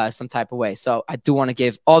some type of way. So I do want to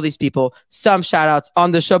give all these people some shout outs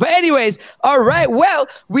on the show. But anyways, all right. Well,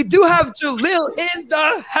 we do have Jalil in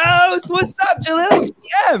the house. What's up, Jalil?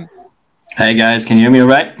 GM? Hey guys, can you hear me all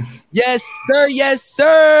right? Yes, sir. Yes,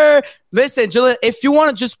 sir. Listen, Jalil, if you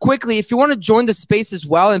want to join the space as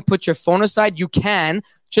well and put your phone aside, you can.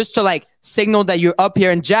 Just to signal that you're up here.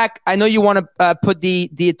 And Jack, I know you want to put the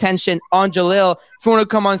attention on Jalil. If you want to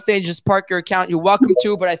come on stage, just park your account. You're welcome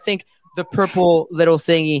to, but I think the purple little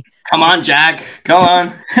thingy. Come on, Jack. Go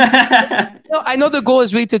on. I know the goal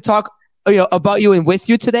is really to talk about you and with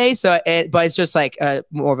you today. So, but it's just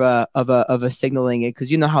more of a signaling it because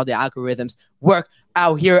you know how the algorithms work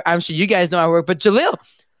out here. I'm sure you guys know how it works. But Jalil,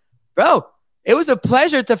 bro, it was a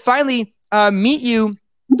pleasure to finally meet you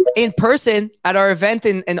in person at our event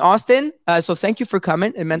in Austin. So thank you for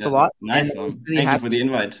coming. It meant a lot. Nice one. Really thank you for the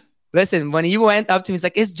invite. Listen, when you went up to me, he's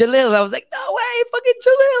like, it's Jalil. I was like, no way, fucking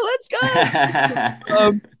Jalil.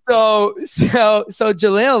 Let's go. So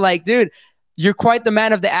Jalil, dude, you're quite the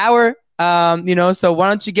man of the hour. So why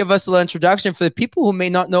don't you give us a little introduction for the people who may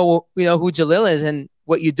not know, who Jalil is and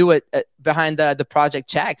what you do behind the project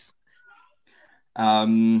Checks. So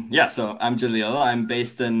I'm Jalil. I'm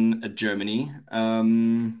based in Germany.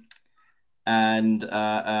 And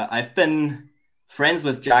I've been friends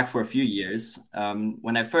with Jack for a few years.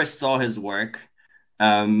 When I first saw his work,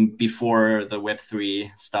 before the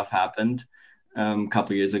Web3 stuff happened, a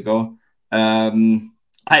couple years ago,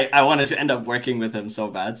 I wanted to end up working with him so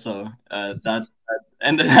bad. So that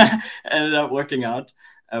ended, ended up working out,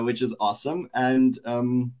 which is awesome. And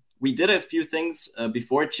we did a few things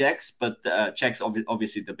before Checks, but Checks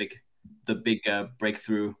obviously the big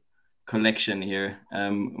breakthrough collection here.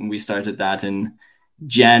 We started that in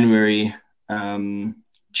January.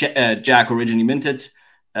 Jack originally minted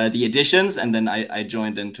the editions, and then I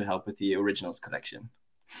joined in to help with the originals collection.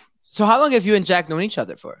 So how long have you and Jack known each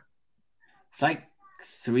other for? It's like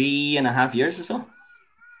 3.5 years or so.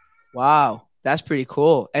 Wow, that's pretty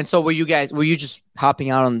cool. And so were you just hopping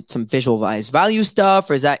out on some visualized value stuff,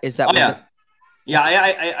 or is that? Oh, yeah. Yeah,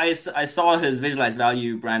 I saw his visualized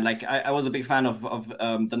value brand. Like I was a big fan of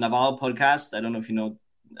the Naval podcast. I don't know if you know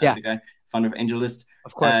the guy, founder of AngelList.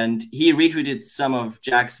 Of course. And he retweeted some of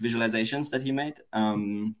Jack's visualizations that he made.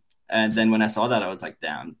 And then when I saw that, I was like,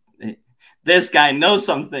 damn, this guy knows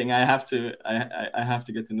something. I have to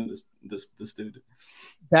get to know this dude.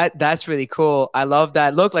 That's really cool. I love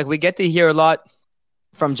that. Look, like we get to hear a lot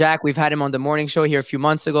from Jack. We've had him on the morning show here a few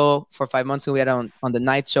months ago, 4 or 5 months ago. We had him on the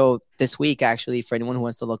night show this week, actually, for anyone who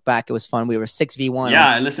wants to look back. It was fun. We were 6v1. Yeah,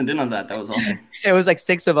 I listened in on that. That was awesome. It was like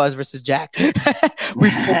 6 of us versus Jack. We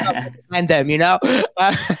and them, you know?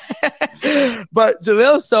 But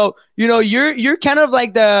Jalil, so, you know, you're kind of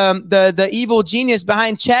like the evil genius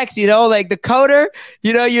behind Checks, you know, like the coder,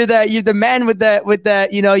 you know, you're the man with the,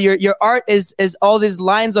 you know, your art is all these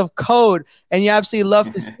lines of code, and you absolutely love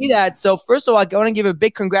to see that. So first of all, I want to give a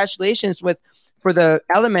big congratulations for the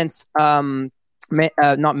Elements,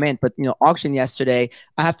 not mint, but you know, auction yesterday.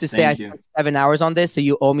 I have to say, I spent 7 hours on this, so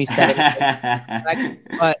you owe me 7.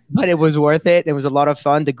 but it was worth it. It was a lot of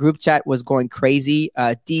fun. The group chat was going crazy.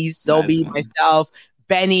 Deez, Zobi, myself,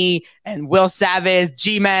 Benny, and Will Savage,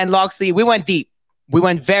 G-Man, Loxley. We went deep. We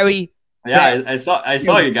went very. Yeah, I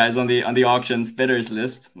saw you guys on the auctions bidders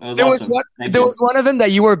list. That was awesome. There was one of them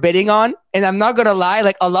that you were bidding on, and I'm not gonna lie,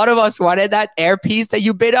 like a lot of us wanted that air piece that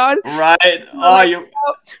you bid on. Right.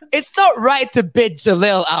 It's not right to bid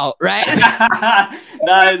Jalil out, right?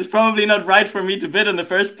 No, it's probably not right for me to bid in the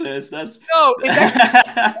first place. It's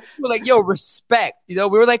we're like, yo, respect. You know,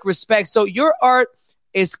 we were like, respect. So your art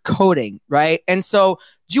is coding, right? And so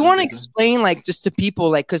do you want to explain, like, just to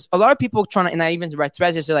people, like, because a lot of people trying to, and I even read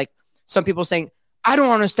threads, they're like, some people saying, I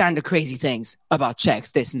don't understand the crazy things about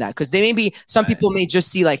Checks, this and that. Because some people may just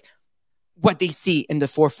see like what they see in the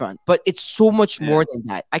forefront, but it's so much more than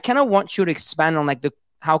that. I kind of want you to expand on like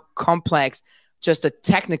how complex just the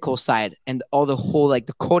technical side and all the whole, like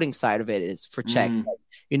the coding side of it is for Checks. Like,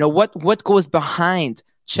 you know, what goes behind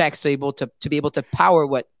Checks to be able to power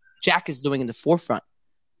what Jack is doing in the forefront.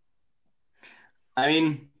 I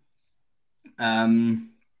mean,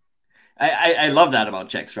 I love that about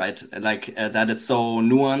Checks, right? Like that it's so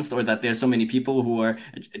nuanced, or that there's so many people who are.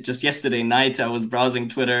 Just yesterday night, I was browsing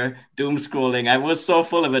Twitter, doom scrolling. I was so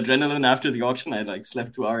full of adrenaline after the auction. I like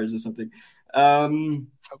slept 2 hours or something. So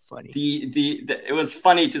funny. It was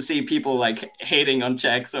funny to see people like hating on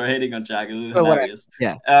Checks or hating on Jack. It was hilarious.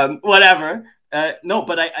 Whatever. No,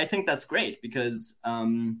 but I think that's great because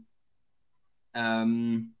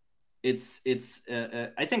it's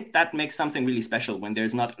I think that makes something really special when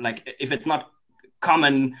there's not, like, if it's not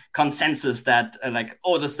common consensus that like,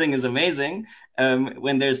 oh, this thing is amazing,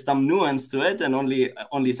 when there's some nuance to it and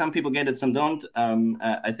only some people get it, some don't.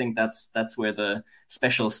 I think that's where the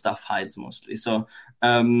special stuff hides mostly. So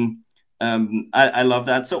I love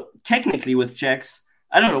that. So technically with Checks,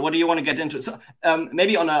 I don't know, what do you want to get into? So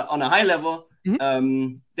maybe on a high level,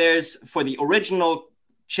 there's, for the original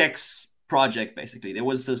Checks project, basically, there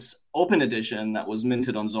was this open edition that was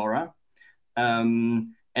minted on Zora.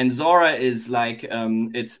 And Zora is like,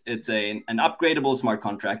 it's an upgradable smart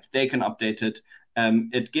contract. They can update it.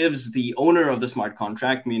 It gives the owner of the smart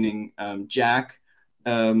contract, meaning Jack,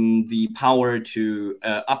 the power to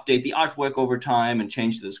update the artwork over time and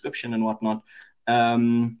change the description and whatnot.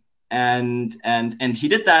 And he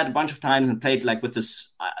did that a bunch of times and played like with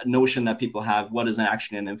this notion that people have: what is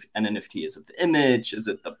actually an NFT? Is it the image? Is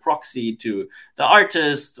it the proxy to the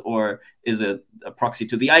artist, or is it a proxy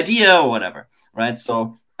to the idea, or whatever? Right.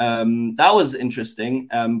 So that was interesting,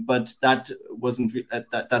 but that wasn't.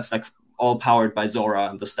 That's like all powered by Zora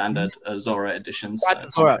and the standard Zora editions.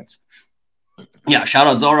 Yeah, shout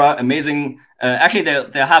out Zora, amazing. Actually,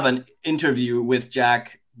 they'll have an interview with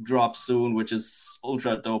Jack drop soon, which is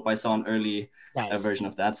ultra dope. I saw an early Nice. version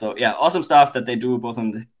of that. So yeah, awesome stuff that they do both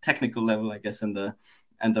on the technical level, I guess, and the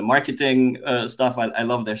marketing stuff. I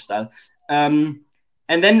love their style. And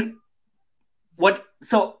then what?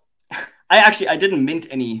 So I didn't mint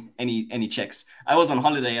any checks. I was on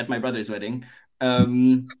holiday at my brother's wedding.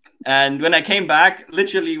 And when I came back,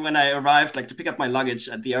 literally when I arrived, like to pick up my luggage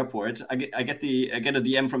at the airport, I get a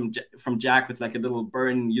DM from Jack with like a little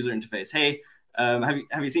burn user interface. Hey,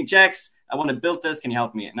 have you seen checks? I want to build this. Can you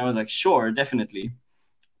help me? And I was like, sure, definitely.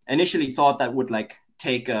 Initially thought that would like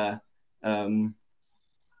take a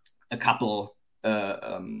couple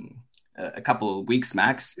weeks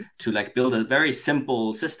max to like build a very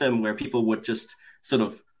simple system where people would just sort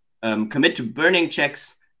of commit to burning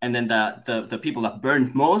checks, and then the people that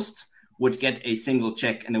burned most would get a single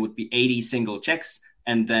check, and there would be 80 single checks,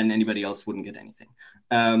 and then anybody else wouldn't get anything.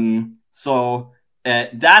 So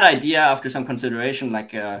that idea, after some consideration,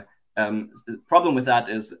 like the problem with that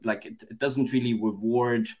is like it doesn't really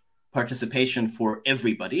reward participation for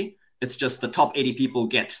everybody. It's just the top 80 people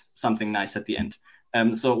get something nice at the end.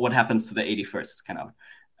 So what happens to the 81st kind of?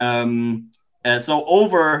 So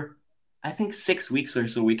over, I think 6 weeks or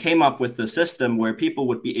so, we came up with the system where people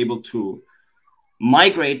would be able to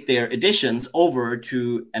migrate their editions over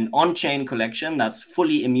to an on-chain collection that's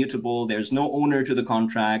fully immutable. There's no owner to the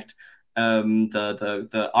contract.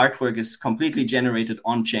 The artwork is completely generated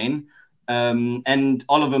on-chain, and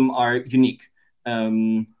all of them are unique.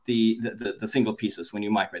 The single pieces when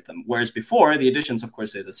you migrate them, whereas before the editions, of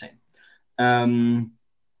course, they're the same.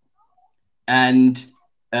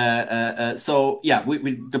 So yeah,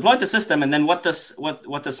 we deployed the system, and then what the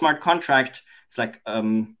smart contract is like.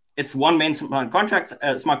 It's one main smart contract,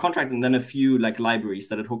 and then a few like libraries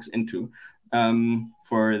that it hooks into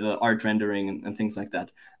for the art rendering and things like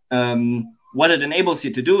that. What it enables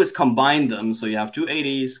you to do is combine them. So you have two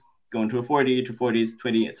 80s, go into a 40, two 40s,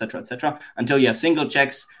 20, etc., until you have single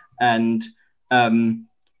checks. And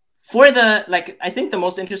for the like, I think the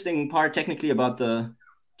most interesting part technically about the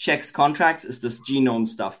checks contracts is this genome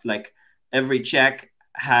stuff. Like every check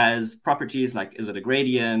has properties like, is it a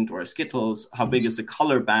gradient or a skittles? How big is the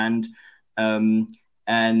color band? And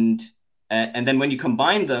then when you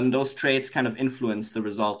combine them, those traits kind of influence the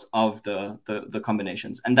result of the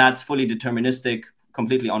combinations. And that's fully deterministic,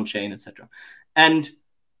 completely on-chain, etc. And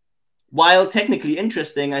while technically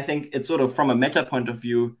interesting, I think it's sort of from a meta point of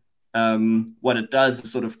view, what it does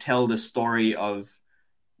is sort of tell the story of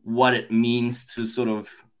what it means to sort of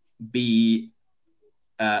be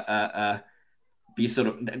sort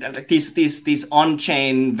of like these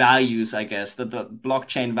on-chain values, I guess, that the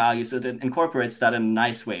blockchain values, that it incorporates that in a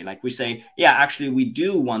nice way. Like we say, yeah, actually, we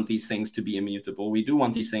do want these things to be immutable. We do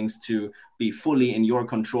want these things to be fully in your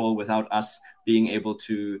control without us being able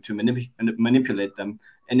to manipulate them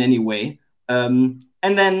in any way. And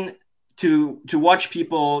then to watch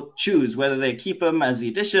people choose whether they keep them as the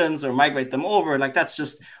editions or migrate them over, like that's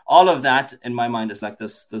just all of that in my mind is like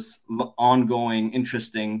this ongoing,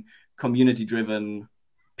 interesting, community-driven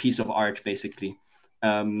piece of art, basically.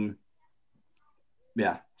 Yeah,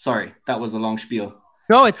 sorry, that was a long spiel.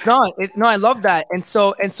 No, it's not. No, I love that. And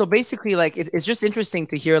so basically, like, it's just interesting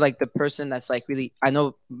to hear like the person that's like really. I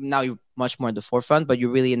know now you're much more in the forefront, but you're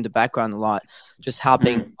really in the background a lot, just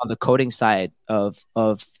helping on the coding side of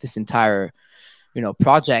this entire,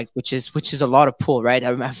 project, which is a lot of pull, right?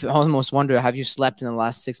 I almost wonder, have you slept in the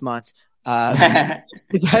last 6 months?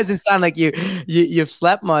 It doesn't sound like you've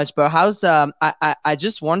slept much, but how's I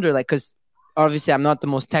just wonder, like, because obviously I'm not the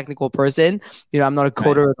most technical person, I'm not a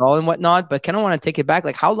coder at all and whatnot, but kind of want to take it back,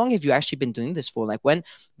 like how long have you actually been doing this for? Like when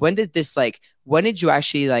did you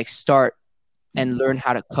actually like start and learn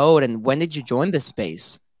how to code, and when did you join this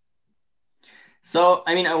space? So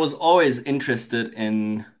I mean, I was always interested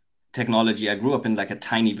in technology. I grew up in like a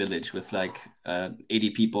tiny village with like 80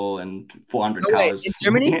 people and 400 cows. In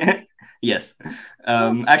Germany? Yes.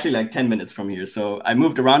 Actually like 10 minutes from here. So I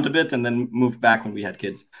moved around a bit and then moved back when we had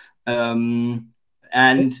kids. And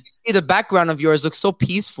you see the background of yours looks so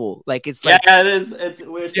peaceful. Like it's like, yeah, it is.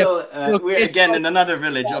 We're still, we're again in another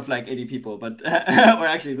village of like 80 people, but, or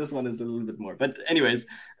actually this one is a little bit more, but anyways,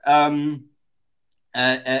 and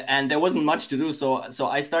there wasn't much to do. So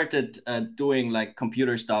I started doing like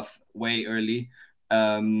computer stuff way early.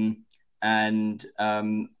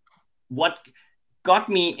 What got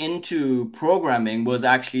me into programming was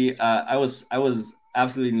actually I was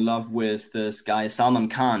absolutely in love with this guy Salman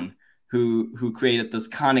Khan, who created this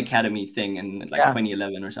Khan Academy thing in like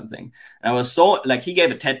 2011 or something. And I was so like, he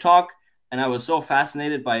gave a TED talk and I was so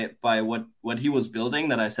fascinated by what he was building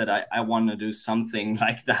that I said I want to do something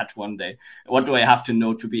like that one day. What do I have to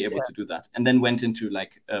know to be able to do that? And then went into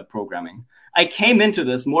like programming. I came into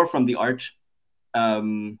this more from the arts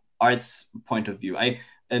point of view.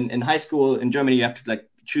 In high school in Germany, you have to like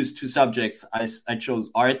choose two subjects. I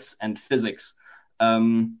chose arts and physics.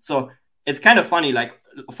 So it's kind of funny. Like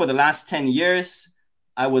for the last 10 years,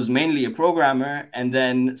 I was mainly a programmer, and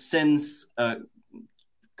then since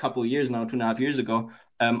couple of years now, 2.5 years ago,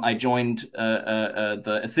 I joined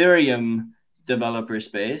the Ethereum developer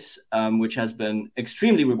space, which has been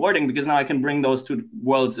extremely rewarding because now I can bring those two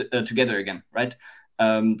worlds together again, right?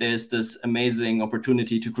 There's this amazing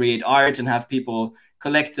opportunity to create art and have people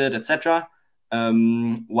collect it, etc.,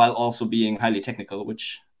 while also being highly technical,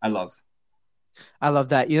 which I love. I love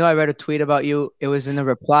that. I read a tweet about you. It was in a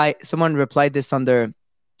reply. Someone replied this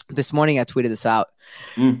this morning. I tweeted this out.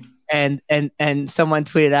 And someone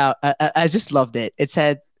tweeted out, I just loved it. It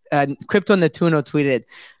said, Crypto Natuno tweeted,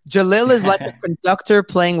 Jalil is like a conductor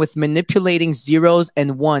playing with manipulating zeros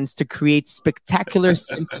and ones to create spectacular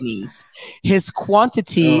symphonies. His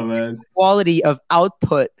quantity and quality of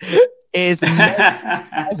output is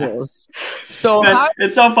levels. So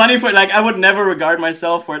it's so funny for like, I would never regard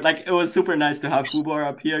myself for it. Like, it was super nice to have Fubar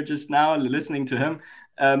up here just now listening to him.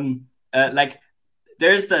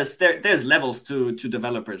 There's levels to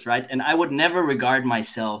developers, right? And I would never regard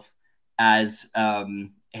myself as a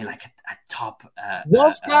top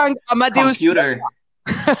Wolfgang Amadeus computer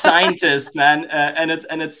scientist, man. And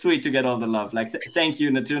it's sweet to get all the love. Like, thank you,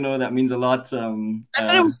 Natuno. That means a lot. I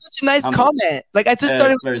thought it was such a nice comment. Like, I just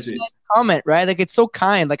started with such a nice comment, right? Like, it's so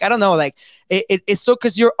kind. Like, I don't know. Like, it's so,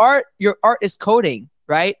 because your art is coding.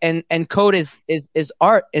 Right, and code is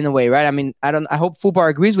art in a way, right? I mean, I hope Fubar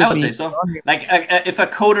agrees with me. I would say so. Like, if a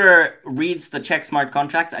coder reads the check smart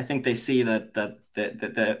contracts, I think they see that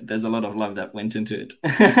there's a lot of love that went into it.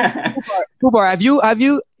 Fubar, have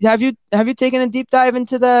you taken a deep dive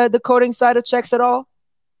into the coding side of checks at all?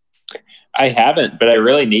 I haven't, but I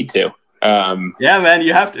really need to. Yeah, man,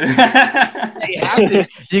 you have to. You have to.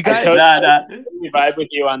 You got to vibe with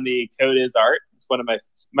you on the code is art. It's one of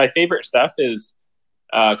my favorite stuff is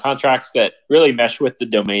contracts that really mesh with the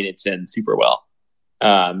domain it's in super well.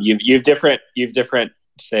 You've different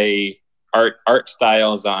say art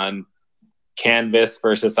styles on canvas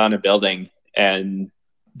versus on a building, and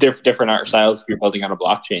different art styles if you're building on a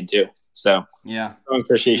blockchain too. So yeah,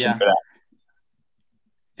 appreciation for that.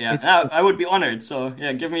 Yeah, I would be honored. So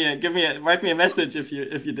yeah, write me a message if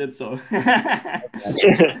you did so.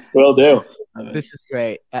 Will do. This is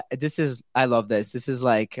great. I love this. This is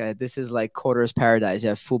like Coder's paradise. You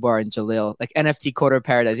have Fubar and Jalil, like NFT Coder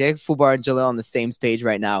paradise. You have Fubar and Jalil on the same stage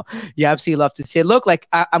right now. You absolutely love to see it. Look, like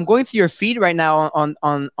I'm going through your feed right now on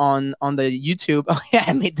the YouTube. Oh yeah,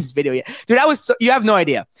 I made this video. Yeah, dude, you have no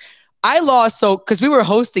idea. I lost, because we were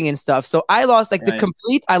hosting and stuff. So I lost the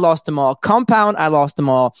complete. I lost them all. Compound, I lost them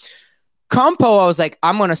all. Compo, I was like,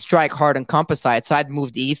 I'm gonna strike hard on Composite. So I'd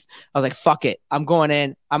moved ETH. I was like, fuck it, I'm going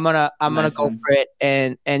in. I'm gonna go for it.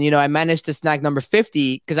 And I managed to snag number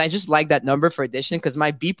 50 because I just like that number for edition, because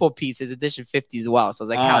my Beeple piece is edition 50 as well. So I was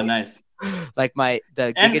like, how nice. Like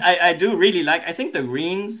I do really like. I think the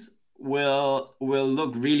greens will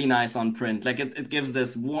look really nice on print. Like it gives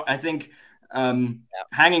this warm. I think.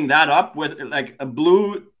 Hanging that up with like a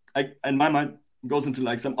blue, in my mind, goes into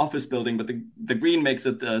like some office building, but the green makes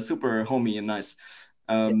it super homey and nice.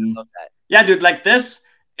 I love that. Yeah, dude, like this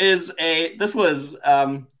was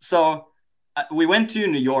so we went to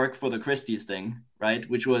New York for the Christie's thing, right?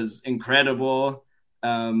 Which was incredible,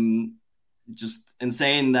 just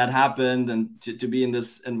insane that happened, and to be in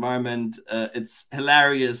this environment, it's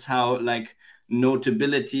hilarious how like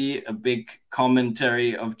notability, a big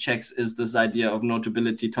commentary of checks is this idea of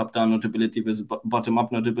notability, top-down notability versus bottom-up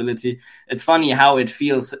notability. It's funny how it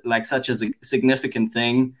feels like such a significant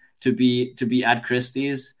thing to be at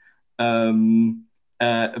Christie's. Definitely,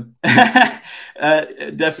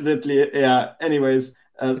 yeah. Anyways,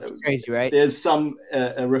 it's crazy, right? There's some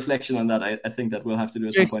reflection on that. I think that we'll have to do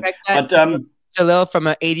at some point. But Jalil from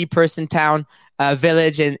an 80-person town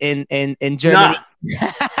village in Germany.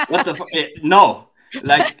 Nah. What the fuck? No,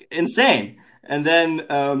 like insane. And then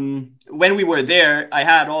when we were there, I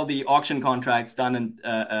had all the auction contracts done and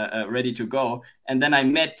ready to go. And then I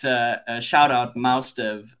met shout out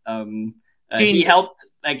Mousedev. He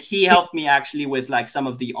helped me actually with like some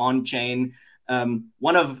of the on-chain. Some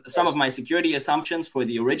of my security assumptions for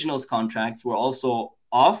the originals contracts were also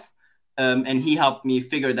off. And he helped me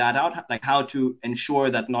figure that out, like how to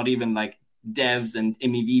ensure that not even like devs and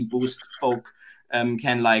MEV boost folk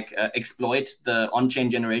can like exploit the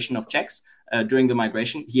on-chain generation of checks. during the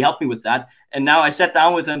migration. He helped me with that, and now I sat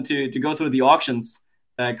down with him to go through the auctions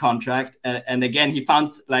contract, and again he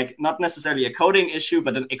found like not necessarily a coding issue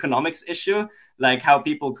but an economics issue, like how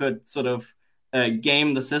people could sort of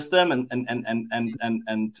game the system and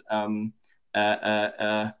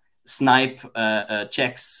snipe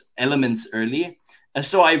checks elements early.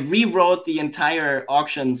 So I rewrote the entire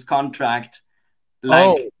auctions contract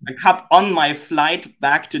on my flight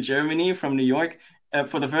back to Germany from New York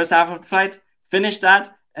for the first half of the flight, finished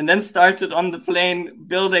that, and then started on the plane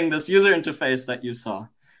building this user interface that you saw,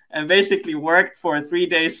 and basically worked for 3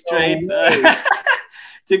 days straight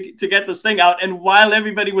to get this thing out. And while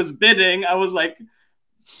everybody was bidding, I was like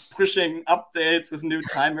pushing updates with new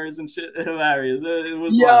timers and shit. Hilarious. It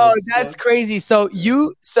was that's crazy. So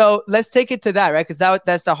let's take it to that, right? Because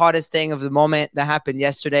that's the hottest thing of the moment that happened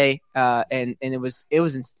yesterday. And it was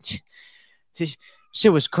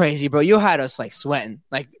shit was crazy, bro. You had us like sweating.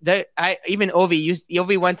 Like even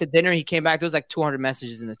Ovi went to dinner. He came back. There was like 200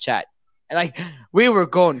 messages in the chat. And like we were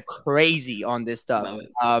going crazy on this stuff.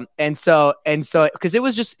 And so because it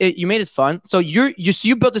was just you made it fun. So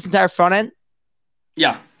you built this entire front end.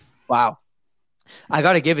 Yeah. Wow. I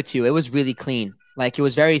got to give it to you. It was really clean. Like it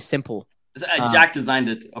was very simple. Jack designed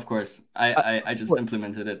it, of course. I just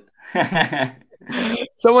implemented it.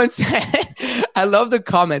 Someone said, I love the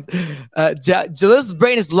comment. Jalil's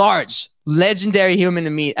brain is large. Legendary human to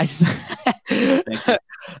meet.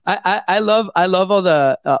 I love all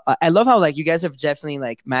the I love how like you guys have definitely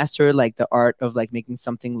like mastered like the art of like making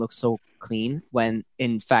something look so clean when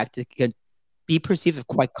in fact it can be perceived as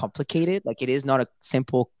quite complicated. Like it is not a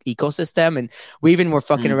simple ecosystem. And we even were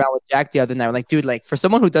fucking around with Jack the other night. We're like, dude, like for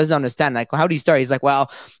someone who doesn't understand, like how do you start? He's like,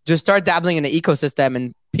 well, just start dabbling in the ecosystem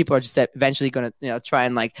and people are just eventually going to, try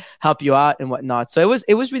and like help you out and whatnot. So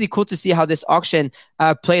it was really cool to see how this auction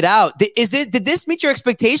played out. Did this meet your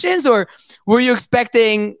expectations or were you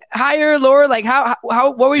expecting higher, lower? Like how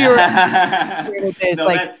what were your with this? No,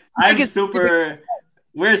 like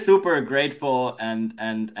we're super grateful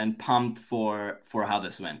and pumped for how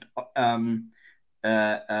this went.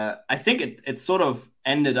 I think it sort of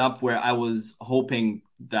ended up where I was hoping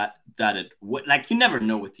that it would. Like you never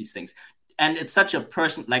know with these things, and it's such a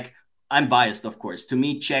person. Like I'm biased, of course. To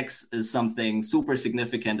me, checks is something super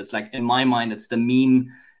significant. It's like in my mind, it's the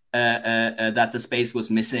meme that the space was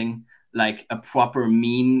missing, like a proper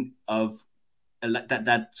meme of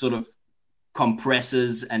that sort of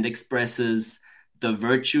compresses and expresses the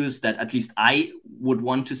virtues that at least I would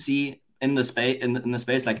want to see in the space. In the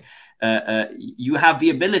space, like you have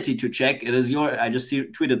the ability to check. It is I just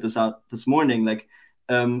tweeted this out this morning. Like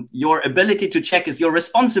your ability to check is your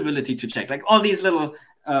responsibility to check. Like all these little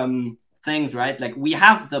things, right? Like we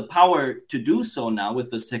have the power to do so now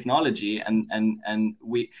with this technology, and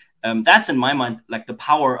we. That's in my mind like the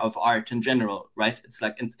power of art in general, right? It's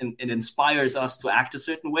like it inspires us to act a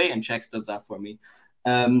certain way, and checks does that for me.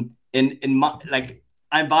 In my, like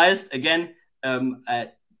I'm biased again.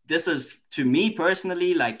 This is to me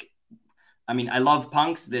personally, like, I mean, I love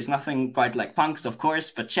punks. There's nothing quite like punks, of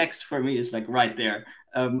course, but checks for me is like right there.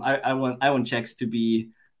 I want checks to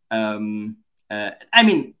be. I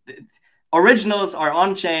mean, originals are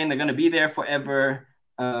on chain. They're gonna be there forever.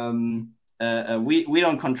 We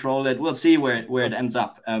don't control it. We'll see where it ends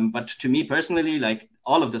up. But to me personally, like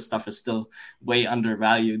all of this stuff is still way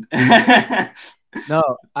undervalued.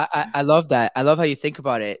 No, I love that. I love how you think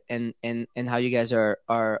about it and how you guys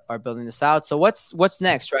are building this out. So what's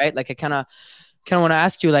next, right? Like I kind of want to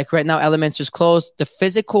ask you, like right now, Elements is closed. The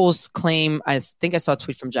physicals claim, I think I saw a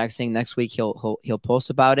tweet from Jack saying next week he'll post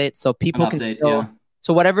about it, so people can still. Yeah.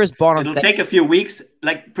 So whatever is bought on. It'll take a few weeks.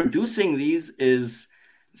 Like producing these is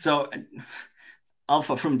so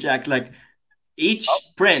alpha from Jack. Like each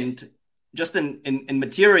print, just in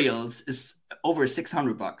materials, is over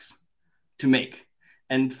 $600 to make,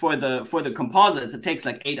 and for the composites, it takes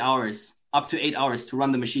like 8 hours, up to 8 hours to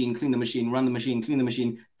run the machine, clean the machine, run the machine, clean the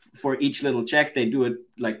machine. For each little check, they do it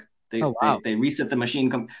like they reset the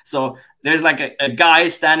machine. So there's like a guy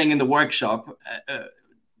standing in the workshop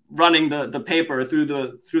running the paper through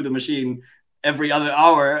the machine every other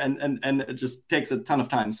hour, and it just takes a ton of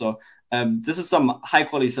time. So this is some high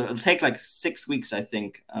quality. So it'll take like 6 weeks, I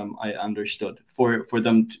think. I understood for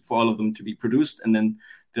all of them to be produced, and then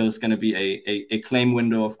there's going to be a claim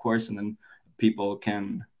window, of course, and then people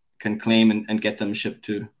can claim and get them shipped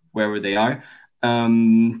to wherever they are.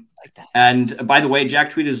 And by the way,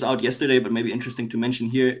 Jack tweeted this out yesterday, but maybe interesting to mention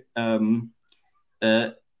here.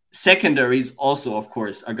 Secondaries also, of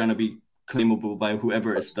course, are going to be claimable by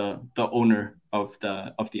whoever is the owner of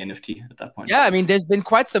the NFT at that point. Yeah, I mean, there's been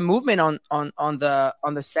quite some movement on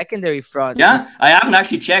the secondary front. Yeah, I haven't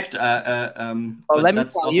actually checked. Let me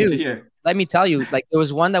tell you. Let me tell you, like there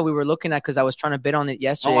was one that we were looking at because I was trying to bid on it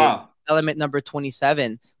yesterday. Oh, wow. Element number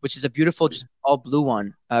 27, which is a beautiful, just all blue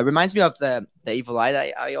one. Reminds me of the evil eye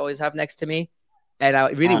that I always have next to me, and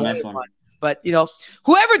I really nice one. But you know,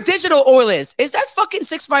 whoever Digital Oil is that fucking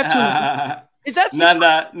 652? Is that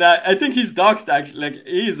no? I think he's doxed actually. Like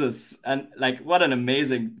he's and like what an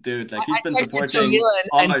amazing dude. Like he's been supporting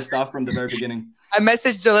all our stuff from the very beginning. I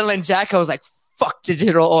messaged Jalil and Jack. I was like, "Fuck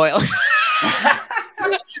Digital Oil."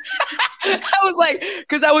 I was like,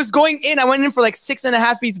 because I was going in. I went in for like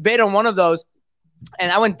 6.5 ETH bid on one of those,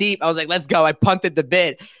 and I went deep. I was like, "Let's go." I punted the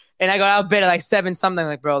bid, and I got outbid at like 7 something.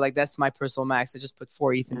 Like, bro, like that's my personal max. I just put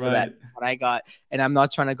 4 ETH into that what I got, and I'm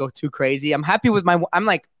not trying to go too crazy. I'm happy with my. I'm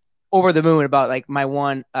like over the moon about like my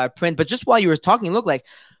one print. But just while you were talking, look like,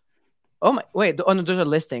 oh my, wait, oh no, those are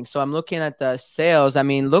listings. So I'm looking at the sales. I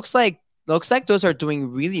mean, looks like those are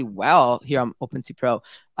doing really well here on OpenSea Pro.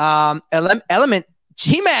 Element.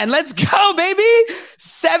 G-Man, let's go, baby.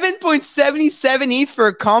 7.77 ETH for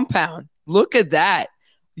a compound. Look at that.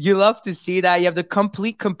 You love to see that. You have the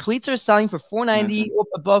completes are selling for 490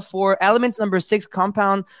 above 4. Elements number 6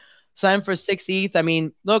 compound selling for 6 ETH. I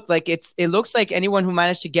mean, look, like it looks like anyone who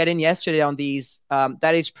managed to get in yesterday on these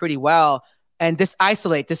that aged pretty well. And this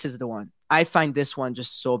isolate, this is the one. I find this one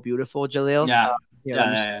just so beautiful, Jalil. Yeah.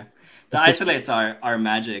 The isolates are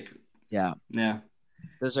magic. Yeah.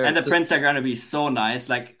 And the prints are gonna be so nice.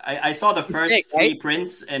 Like I saw the first 3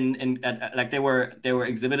 prints like they were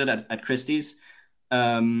exhibited at Christie's,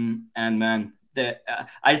 and man,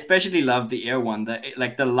 I especially love the air one.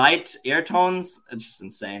 The light air tones, it's just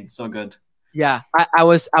insane, so good. Yeah, I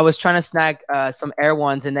was trying to snag some air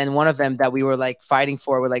ones, and then one of them that we were like fighting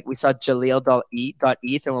for, we saw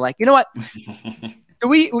Jalil.eth, and we're like, you know what?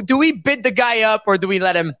 do we bid the guy up or do we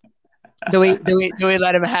let him? Do we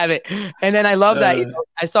let him have it? And then I love that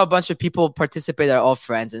I saw a bunch of people participate that are all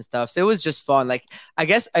friends and stuff. So it was just fun. Like I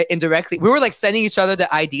guess indirectly we were like sending each other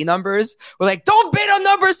the ID numbers. We're like, don't bid on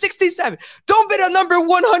number 67. Don't bid on number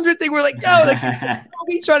 100 thing. We're like, no, like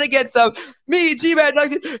we trying to get some me, G-Man.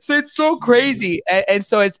 So it's so crazy. And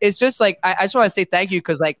so it's just like I just want to say thank you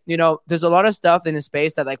because like, you know, there's a lot of stuff in the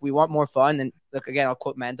space that like we want more fun. And look, again, I'll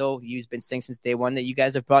quote Mando. He's been saying since day one that you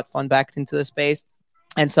guys have brought fun back into the space.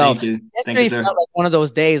 And so yesterday felt like one of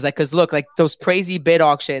those days, like, cause look, like those crazy bid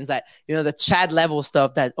auctions that, you know, the chat level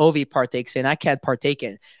stuff that Ovi partakes in, I can't partake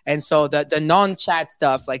in. And so the non-chat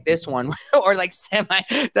stuff like this one or like semi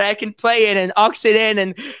that I can play in and auction in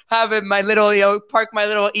and have it, my little, you know, park my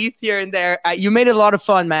little ETH here and there. You made it a lot of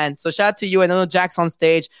fun, man. So shout out to you. I know Jack's on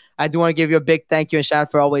stage. I do want to give you a big thank you and shout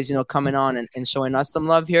out for always, you know, coming on and showing us some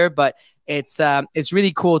love here, but it's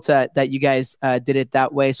really cool that you guys did it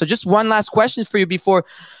that way. So just one last question for you before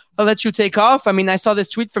I'll let you take off. I mean, I saw this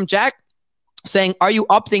tweet from Jack saying, "Are you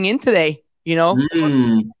opting in today?" You know,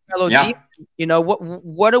 yeah. You know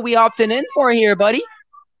what are we opting in for here, buddy?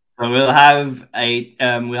 So we'll have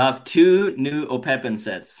we'll have 2 new OPEPN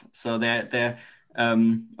sets. So they're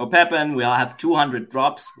OPEPN. We'll have 200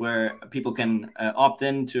 drops where people can opt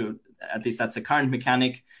in to, at least that's the current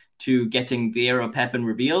mechanic, to getting their OPEPN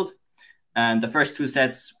revealed. And the first 2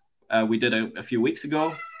 sets we did a few weeks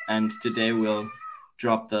ago, and today we'll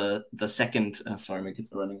drop the second. Sorry, my kids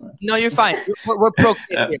are running around. No, you're fine. We're pro kids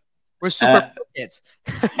here. We're super pro kids.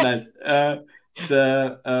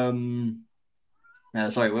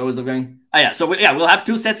 Nice. Sorry, where was I going? So we'll have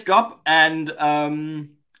 2 sets drop, and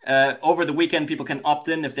over the weekend people can opt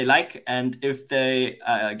in if they like, and if they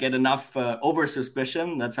get enough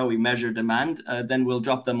oversubscription, that's how we measure demand. Then we'll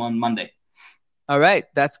drop them on Monday. All right,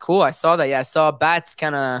 that's cool. I saw that. Yeah, I saw Bats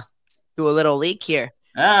kind of do a little leak here.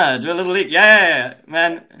 Do a little leak. Yeah,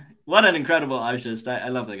 man. What an incredible artist. I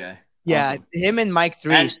love the guy. Yeah, awesome. Him and Mike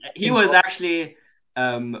 3. And he was actually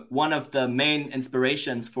one of the main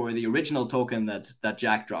inspirations for the original token that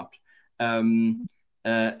Jack dropped.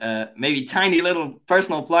 Maybe tiny little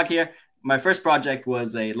personal plug here. My first project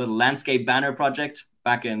was a little landscape banner project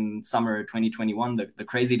back in summer 2021, the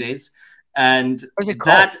crazy days. And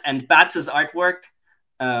that and Bats' artwork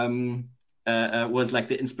was like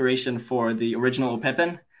the inspiration for the original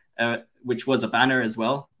OPEPN, which was a banner as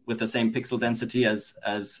well with the same pixel density as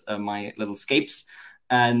my little scapes,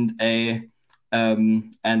 and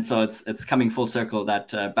so it's coming full circle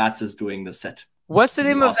that Bats is doing the set. What's the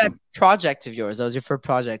name of that project of yours? That was your first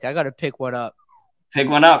project. I got to pick one up.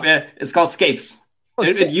 Yeah, it's called Scapes.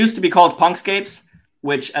 It used to be called Punkscapes,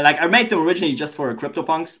 which I made them originally just for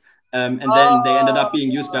CryptoPunks. And then they ended up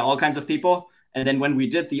being used by all kinds of people. And then when we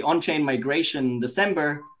did the on-chain migration in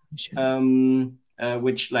December,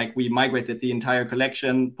 which like we migrated the entire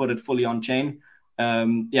collection, put it fully on chain.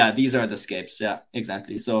 These are the scapes. Yeah,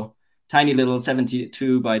 exactly. So tiny little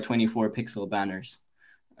 72 by 24 pixel banners.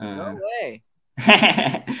 No way.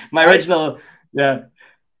 My original, yeah.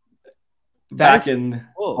 Back in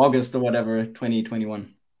cool. August or whatever,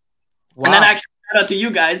 2021. Wow. And then actually, shout out to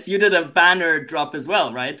you guys. You did a banner drop as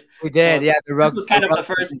well, right? We did, So yeah. this was kind of the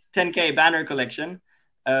first 10K banner collection.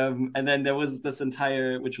 And then there was this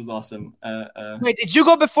entire, which was awesome. Wait, did you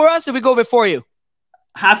go before us or we go before you?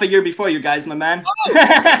 Half a year before you guys, my man. Oh.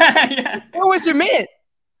 Yeah. Where was your mint?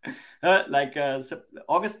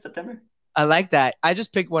 August, September. I like that. I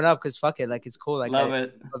just picked one up because fuck it, like it's cool. Like Love I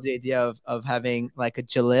it. love the idea of having like a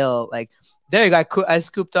Jalil. Like there you go. I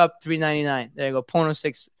scooped up $3.99. There you go.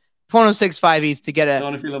 0.065 ETH to get a.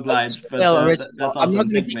 Don't feel obliged, but Jalil that's awesome. I'm not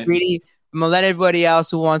gonna be greedy. I'm gonna let everybody else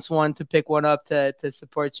who wants one to pick one up to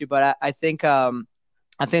support you. But I think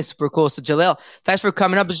it's super cool. So Jalil, thanks for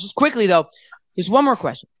coming up. But just quickly though, there's one more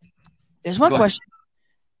question. There's one question.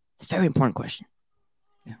 It's a very important question.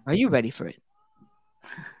 Yeah. Are you ready for it?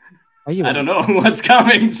 Are you ready? I don't know what's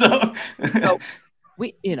coming, so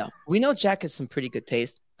we know Jack has some pretty good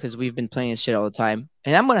taste because we've been playing his shit all the time.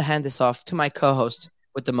 And I'm gonna hand this off to my co-host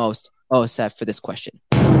with the most, OSF, for this question.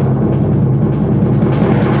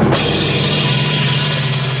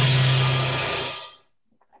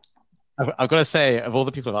 I've got to say, of all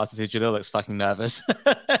the people I've asked to see, Jalil looks fucking nervous.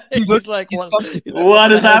 He's like,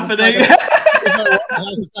 what is happening?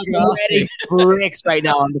 Sweating bricks right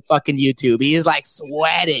now on the fucking YouTube. He's like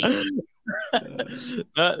sweating.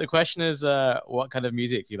 The question is, what kind of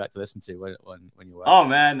music do you like to listen to when you work? Oh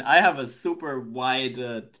man, I have a super wide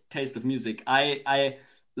taste of music. I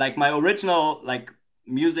like my original like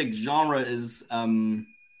music genre is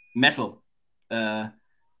metal.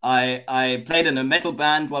 I played in a metal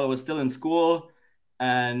band while I was still in school,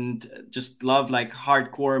 and just love like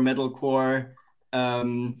hardcore metalcore.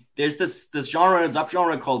 There's this genre,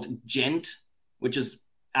 subgenre called gent, which is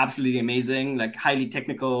absolutely amazing, like highly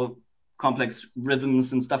technical, complex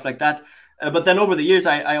rhythms and stuff like that. But then over the years,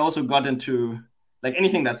 I also got into like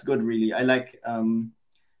anything that's good. Really, I like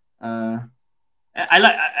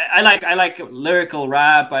lyrical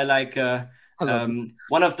rap. I like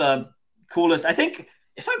one of the coolest. I think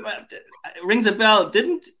if it rings a bell,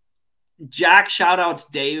 didn't Jack shout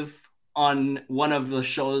out Dave on one of the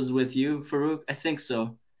shows with you, Farouk? I think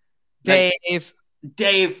so.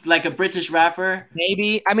 Dave, like a British rapper.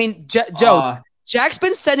 Maybe. I mean, Joe, Jack's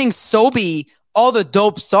been sending Sobi all the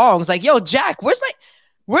dope songs. Like, yo, Jack, where's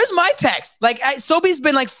my text? Like, Sobi's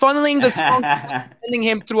been like funneling the songs, sending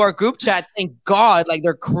him through our group chat. Thank God, like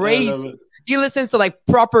they're crazy. He listens to like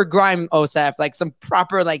proper grime OSF, like some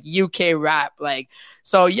proper like UK rap. Like,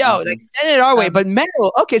 so yo, like send it our way. But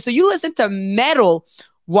metal, okay, so you listen to metal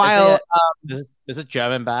while there's a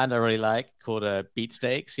German band I really like called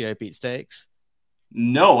Beatsteaks. You know Beatsteaks?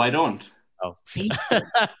 No, I don't. Oh,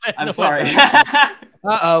 I'm sorry.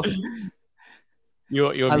 Uh-oh.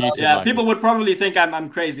 You're muted. Yeah, people would probably think I'm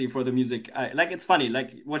crazy for the music. Like it's funny,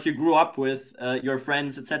 like what you grew up with, your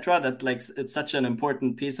friends, etc. That like it's such an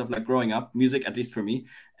important piece of like growing up music, at least for me.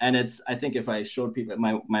 And I think if I showed people,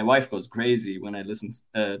 my wife goes crazy when I listen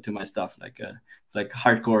to my stuff. Like it's like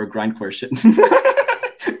hardcore, grindcore shit.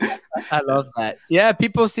 I love that. Yeah,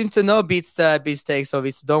 people seem to know Beatsteaks, so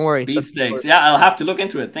don't worry. Beatsteaks. Yeah, I'll have to look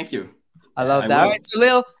into it. Thank you. I love that. All right,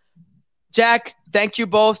 Jalil, Jack, thank you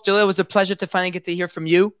both. Jalil, it was a pleasure to finally get to hear from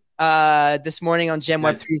you this morning on Gem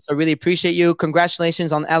Web 3. So really appreciate you.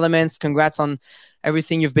 Congratulations on Elements. Congrats on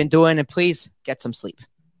everything you've been doing. And please get some sleep.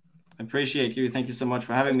 I appreciate you. Thank you so much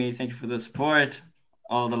for having me. Thank you for the support.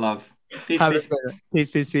 All the love. Peace.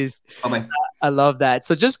 Peace. Bye-bye. I love that.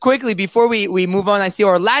 So just quickly before we move on, I see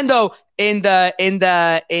Orlando in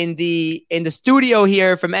the studio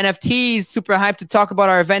here from NFTs. Super hyped to talk about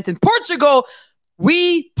our event in Portugal.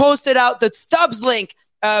 We posted out the Stubbs link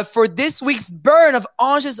for this week's burn of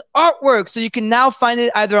Ange's artwork. So you can now find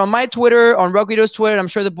it either on my Twitter, on Rug Radio's Twitter. I'm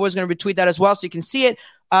sure the boys are going to retweet that as well, so you can see it.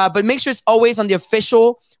 But make sure it's always on the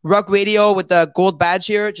official Rug Radio with the gold badge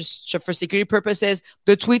here, just for security purposes.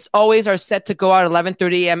 The tweets always are set to go out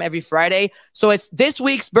 11:30 a.m. every Friday. So it's this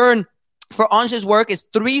week's burn for Ange's work is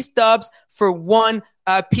 3 stubs for 1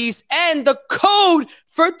 piece. And the code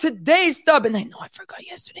for today's stub, and I know I forgot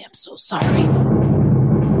yesterday. I'm so sorry.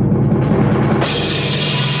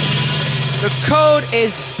 The code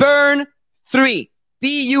is BURN3,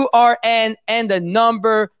 BURN, and the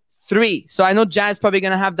number 3. So I know Jazz probably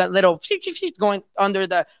gonna have that little going under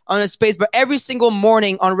the space, but every single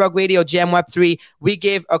morning on Rug Radio Jam Web 3, we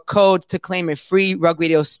give a code to claim a free Rug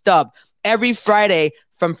Radio stub. Every Friday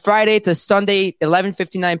from Friday to Sunday,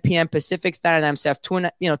 11:59 p.m. Pacific Standard Time. So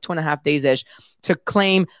you have 2.5 days ish to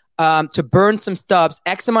claim. To burn some stubs,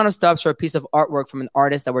 X amount of stubs for a piece of artwork from an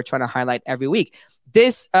artist that we're trying to highlight every week.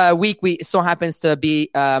 This week, so happens to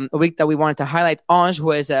be a week that we wanted to highlight Ange,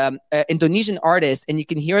 who is an Indonesian artist, and you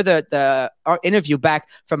can hear the interview back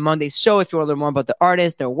from Monday's show if you want to learn more about the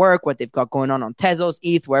artist, their work, what they've got going on Tezos,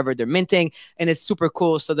 ETH, wherever they're minting, and it's super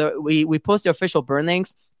cool. So we post the official burn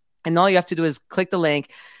links, and all you have to do is click the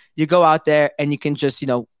link. You go out there, and you can just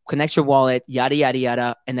connect your wallet, yada, yada,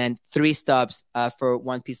 yada, and then 3 stubs for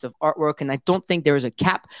one piece of artwork. And I don't think there is a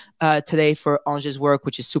cap today for Ange's work,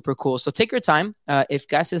 which is super cool. So take your time. If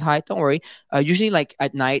gas is high, don't worry. Usually like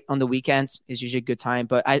at night on the weekends is usually a good time.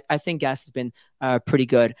 But I think gas has been pretty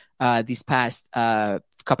good these past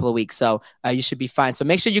couple of weeks. So you should be fine. So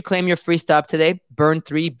make sure you claim your free stub today.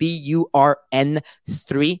 Burn3,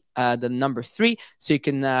 BURN3, the number 3. So you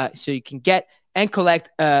can get and collect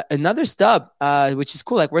another stub, which is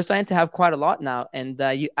cool. Like we're starting to have quite a lot now, and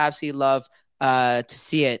you absolutely love to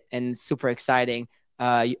see it, and it's super exciting.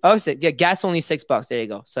 Gas only $6. There you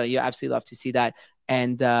go. So you absolutely love to see that,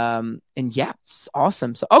 and yeah, it's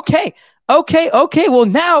awesome. So okay. Well,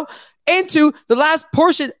 now into the last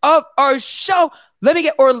portion of our show. Let me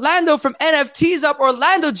get Orlando from NFTs up.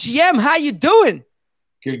 Orlando GM, how you doing?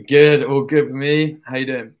 Good. All good with me. How you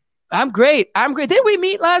doing? I'm great. Did we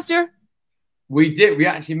meet last year? We did. We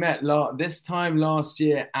actually met this time last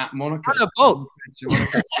year at Monaco. On a boat.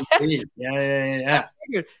 Yeah.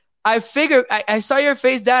 I figured. I saw your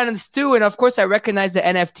face down in the stew, and of course, I recognized the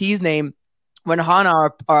NFT's name when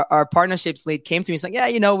Hana, our partnerships lead, came to me. He's like,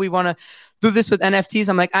 yeah, we want to do this with NFTs.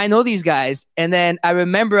 I'm like, I know these guys. And then I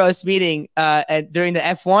remember us meeting during the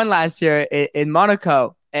F1 last year in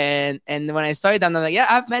Monaco. And when I saw them, I'm like, yeah,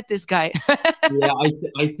 I've met this guy. Yeah,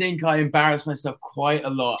 I think I embarrassed myself quite a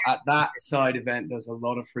lot at that side event. There was a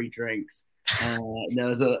lot of free drinks. There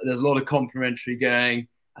was a lot of complimentary going.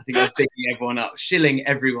 I think I was picking everyone up, shilling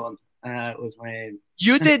everyone. Was my aim.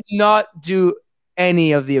 You did not do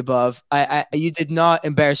any of the above. You did not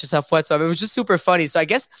embarrass yourself whatsoever. It was just super funny. So I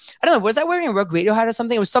guess, I don't know, was I wearing a Rug Radio hat or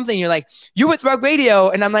something? It was something. You're like, you with Rug Radio?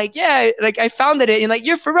 And I'm like, yeah, like I founded it. And you're like,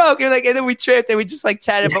 you're for Rug. And then we tripped and we just like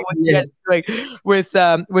chatted about what you guys are doing with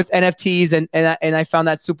NFTs. And I found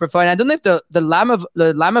that super fun. I don't know if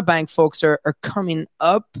the Llama Bank folks are coming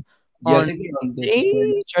up on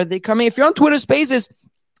stage. Are they coming? If you're on Twitter Spaces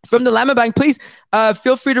from the Llama Bank, please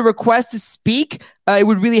feel free to request to speak. It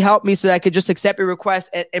would really help me so that I could just accept your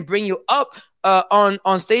request and bring you up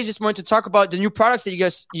on stage this morning to talk about the new products that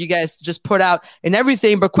you guys just put out and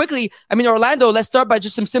everything. But quickly, Orlando, let's start by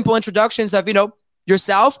just some simple introductions of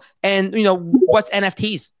yourself and what's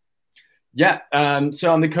NFTs. Yeah,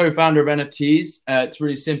 so I'm the co-founder of NFTs. It's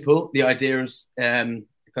really simple. The idea is the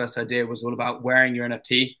first idea was all about wearing your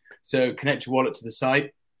NFT. So connect your wallet to the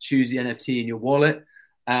site, choose the NFT in your wallet.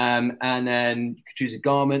 And then you can choose a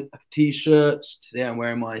garment, a t-shirt. Today I'm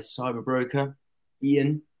wearing my cyber broker,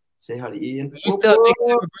 Ian. Say hi to Ian.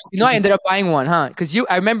 I ended up buying one, huh? Because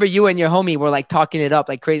I remember you and your homie were like talking it up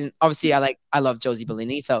like crazy. Obviously, I love Josie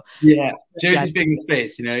Bellini, so yeah, Josie's big in the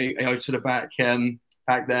space. I sort of back them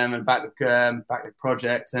and back the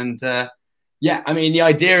project, and the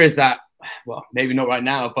idea is that, well, maybe not right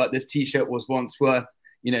now, but this t-shirt was once worth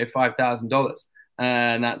 $5,000.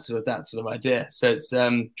 And that sort of idea. So it's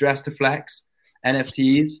dress to flex,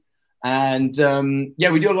 NFTs, and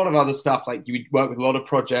we do a lot of other stuff. Like we work with a lot of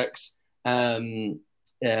projects. Can't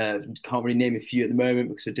really name a few at the moment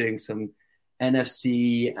because we're doing some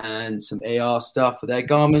NFC and some AR stuff for their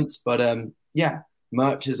garments. But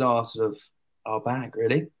merch is our bag,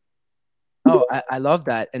 really. Oh, I love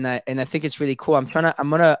that, and I think it's really cool. I'm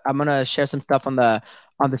gonna share some stuff on the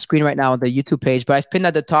screen right now on the YouTube page, but I've pinned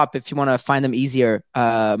at the top if you want to find them easier.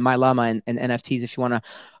 My Llama and NFTs if you want to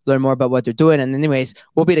learn more about what they're doing. And anyways,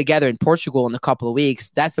 we'll be together in Portugal in a couple of weeks.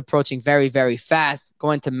 That's approaching very, very fast.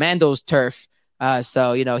 Going to Mando's turf.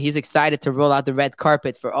 So he's excited to roll out the red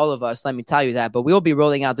carpet for all of us. Let me tell you that. But we'll be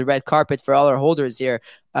rolling out the red carpet for all our holders here.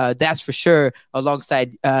 That's for sure.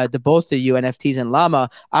 Alongside the both of you, NFTs and Llama.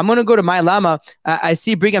 I'm gonna go to My Llama. I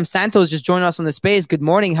see Brigham Santos just joined us on the space. Good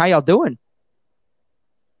morning. How y'all doing?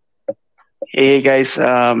 Hey guys,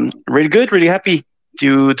 really good. Really happy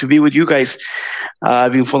to be with you guys.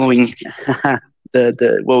 I've been following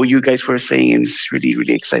what you guys were saying, and it's really,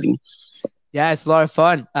 really exciting. Yeah, it's a lot of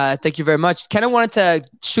fun. Thank you very much. Kind of wanted to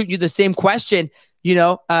shoot you the same question.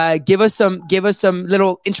 Give us some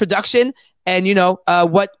little introduction, and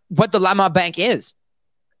what the Llama Bank is.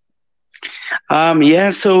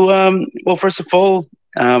 So well, first of all,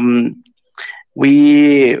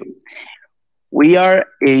 we We are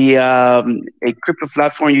a crypto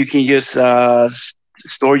platform. You can just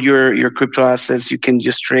store your crypto assets. You can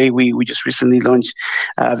just trade. We just recently launched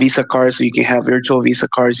Visa cards, so you can have virtual Visa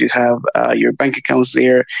cards. You have your bank accounts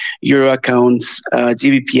there, Euro accounts,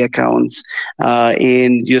 GBP accounts,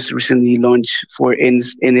 and just recently launched for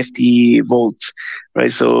NFT vaults. Right,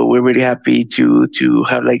 so we're really happy to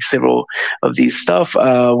have like several of these stuff.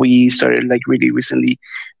 We started like really recently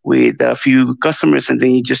with a few customers, and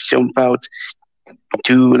then you just jump out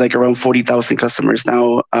to like around 40,000 customers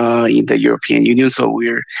now in the European Union. So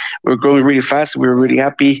we're growing really fast. We're really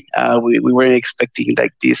happy. We weren't expecting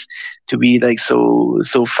like this to be like so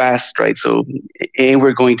fast, right? So, and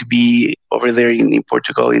we're going to be over there in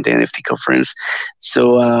Portugal in the NFT conference.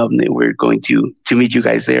 So we're going to meet you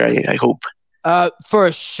guys there. I hope.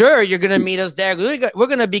 For sure, you're gonna meet us there. We're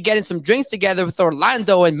gonna be getting some drinks together with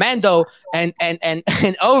Orlando and Mando and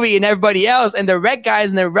Ovi and everybody else and the Red guys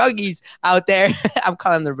and the Ruggies out there. I'm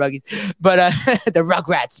calling them the Ruggies, but the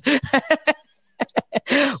Rugrats.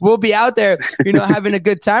 We'll be out there, having a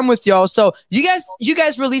good time with y'all. So you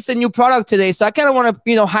guys released a new product today, so I kind of want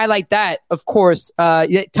to highlight that. Of course,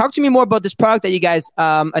 talk to me more about this product that you guys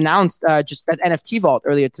announced just at NFT Vault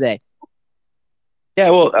earlier today. Yeah,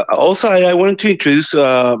 well, also I wanted to introduce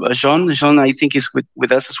Jean. Jean, I think, is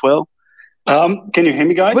with us as well. Can you hear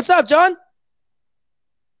me, guys? What's up, John?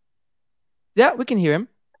 Yeah, we can hear him.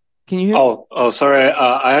 Can you hear him? Oh, sorry.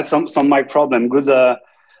 I had some mic problem. Good.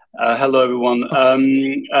 Hello, everyone.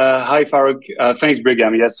 Hi, Farouk. Thanks,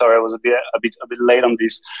 Brigham. Yeah, sorry, I was a bit late on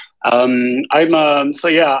this. I'm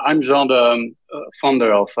Jean, the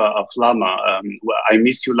founder of Llama. I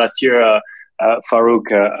missed you last year.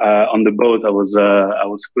 Farouk, on the boat. I was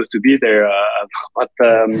supposed to be there, but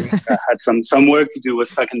I had some work to do.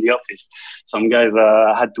 Was stuck in the office. Some guys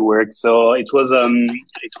had to work, so it was a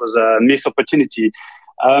missed opportunity.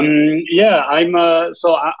 I'm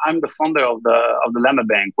the founder of the Llama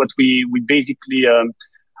Bank. What we basically are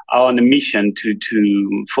on a mission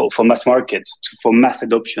for mass markets, for mass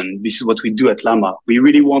adoption. This is what we do at Llama. We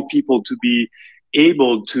really want people to be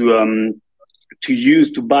able to use,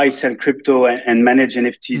 to buy, sell crypto and manage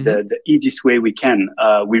NFT the easiest way we can.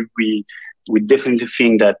 We definitely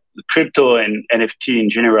think that crypto and NFT in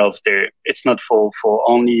general, it's not for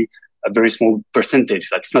only a very small percentage.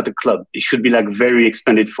 Like, it's not a club. It should be like very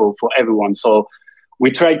expanded for everyone. So we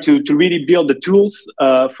try to really build the tools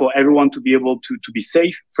for everyone to be able to be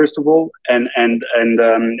safe, first of all, and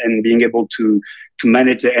being able to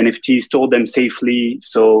manage the NFT, store them safely.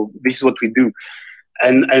 So this is what we do.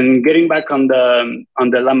 And getting back on the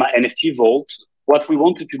Llama NFT Vault, what we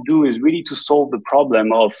wanted to do is really to solve the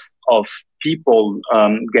problem of people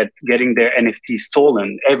getting their NFT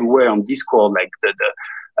stolen everywhere on Discord, like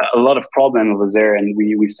a lot of problem over there. And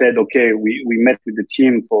we said, okay, we met with the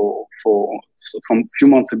team from a few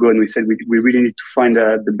months ago, and we said we really need to find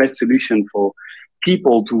the best solution for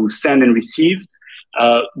people to send and receive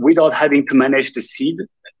without having to manage the seed.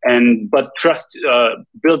 But trust,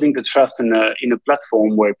 building the trust in a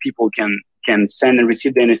platform where people can send and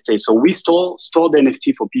receive the NFT. So we store the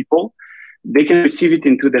NFT for people. They can receive it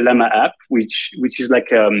into the Llama app, which is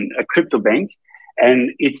like a crypto bank,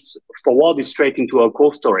 and it's forwarded straight into our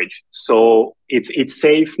cold storage. So it's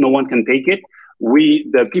safe. No one can take it.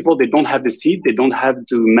 The people, they don't have the seed, they don't have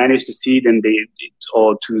to manage the seed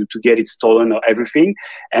or to get it stolen or everything,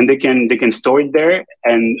 and they can store it there.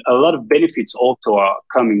 And a lot of benefits also are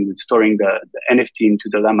coming with storing the NFT into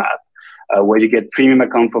the Llama app, where you get premium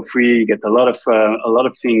account for free, you get a lot of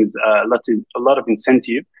things, a lot of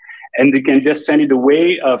incentive, and you can just send it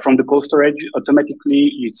away from the cold storage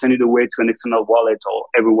automatically. You send it away to an external wallet or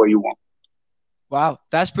everywhere you want. Wow,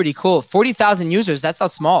 that's pretty cool. 40,000 users. That's not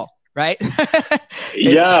small. Right?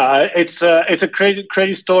 Yeah, it's a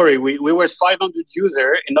crazy story. We were 500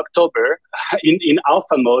 users in October in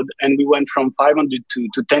alpha mode, and we went from 500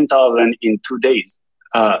 to 10,000 in 2 days.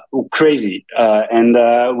 Crazy. And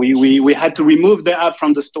we had to remove the app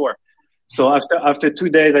from the store. So after 2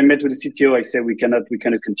 days, I met with the CTO. I said we cannot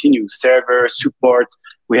continue. Server support.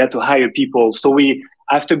 We had to hire people. So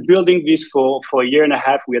after building this for a year and a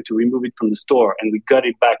half, we had to remove it from the store, and we got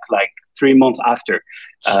it back like 3 months after.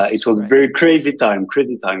 It was very crazy time.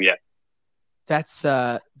 Yeah.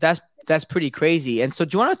 That's pretty crazy. And so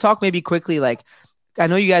do you want to talk maybe quickly, like, I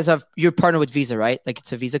know you guys you're partnered with Visa, right? Like,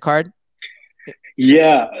 it's a Visa card.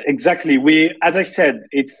 Yeah, exactly. As I said,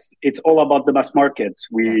 it's all about the mass market.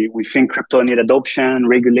 We think crypto need adoption,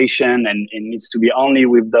 regulation, and it needs to be only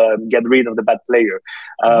with the get rid of the bad player.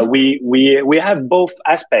 We have both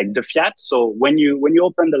aspects. The fiat. So when you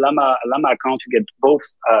open the Llama account, you get both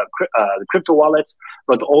the crypto wallets,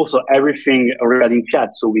 but also everything regarding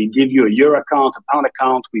fiat. So we give you a euro account, a pound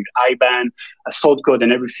account with IBAN, a sort code,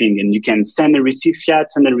 and everything, and you can send and receive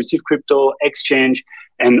fiat, send and receive crypto, exchange.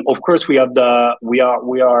 And of course, we have the Llama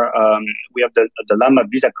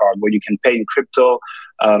Visa card where you can pay in crypto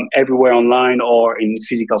everywhere online or in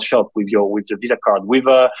physical shop with the Visa card. We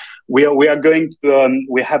are going to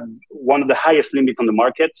we have one of the highest limit on the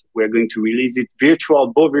market. We are going to release it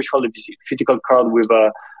both virtual and physical card with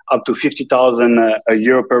up to 50,000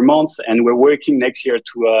 euro per month, and we're working next year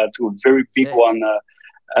to a very big one,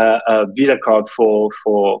 Visa card for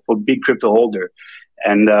big crypto holder.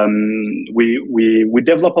 And we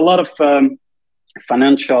develop a lot of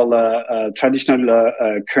financial traditional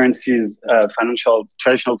currencies,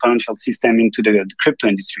 traditional financial system into the crypto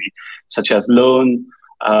industry, such as loan,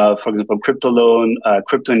 for example, crypto loan,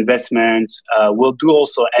 crypto investment. We'll do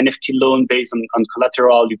also NFT loan based on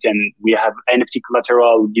collateral. We have NFT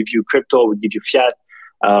collateral. We give you crypto. We give you fiat.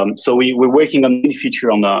 So we're working on many feature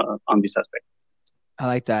on this aspect. I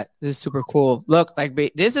like that. This is super cool. Look, like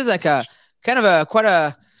this is like a kind of quite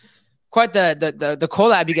the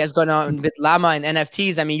collab you guys going on with Llama and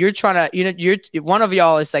NFTs. I mean, you're trying to, you're one of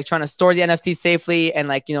y'all is like trying to store the NFTs safely and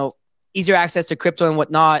like, easier access to crypto and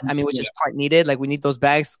whatnot. I mean, which is quite needed. Like we need those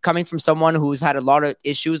bags coming from someone who's had a lot of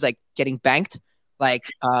issues, like getting banked, like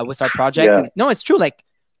with our project. And, no, it's true. Like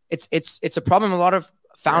it's a problem a lot of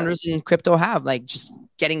founders in crypto have, like just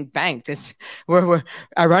getting banked. We're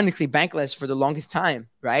ironically bankless for the longest time,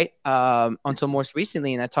 right? Until most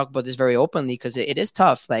recently. And I talk about this very openly because it is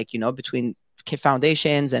tough, like, between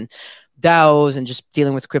foundations and DAOs and just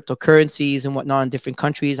dealing with cryptocurrencies and whatnot in different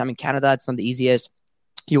countries. I mean, Canada, it's not the easiest.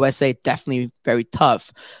 USA, definitely very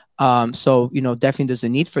tough. So, definitely there's a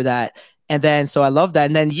need for that. And then, so I love that.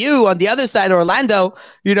 And then you on the other side, Orlando,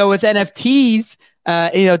 with NFTs,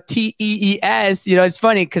 TEES, it's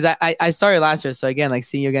funny because I saw you last year. So again, like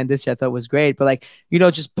seeing you again this year, I thought was great. But like,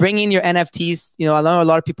 just bringing your NFTs, I know a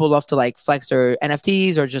lot of people love to like flex their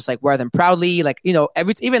NFTs or just like wear them proudly. Like,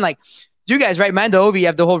 even like you guys, right? Mando Ovi, you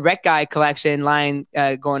have the whole Rec Guy collection line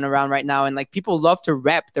going around right now. And like people love to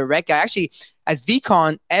rep the Rec Guy. Actually, at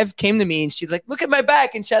VCon, Ev came to me and she's like, look at my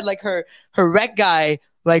back. And she had like her Rec Guy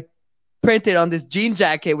like printed on this jean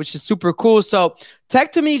jacket, which is super cool. So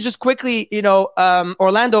tech to me just quickly,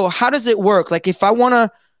 Orlando, how does it work? Like if I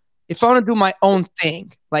want to do my own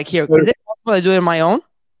thing, like here, is it possible to do it on my own?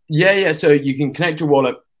 Yeah. So you can connect your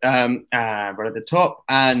wallet right at the top,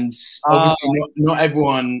 and obviously not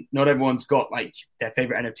everyone's got like their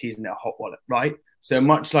favorite NFTs in their hot wallet, right? So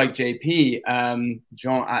much like JP,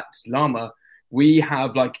 Jean at Llama, we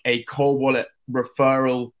have like a cold wallet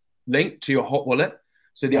referral link to your hot wallet.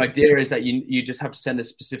 So the idea is that you just have to send a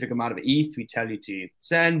specific amount of ETH. We tell you to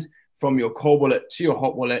send from your cold wallet to your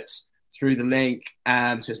hot wallet through the link.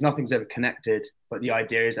 So nothing's ever connected. But the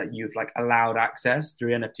idea is that you've like allowed access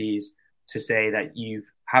through NFTs to say that you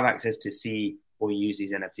have access to see or use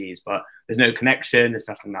these NFTs. But there's no connection. There's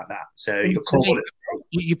nothing like that. So your cold wallet.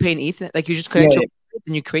 You pay an ETH? Like you just connect your wallet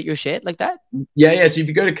and you create your shit like that? Yeah. So if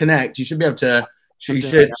you go to connect, you should be able to. You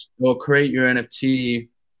should create your NFT.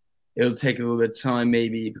 It'll take a little bit of time,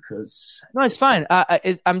 maybe, because no, it's fine. I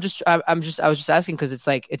was just asking because it's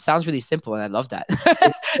like it sounds really simple, and I love that.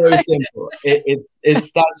 It's so simple. It's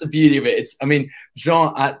that's the beauty of it.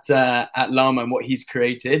 Jean at Llama and what he's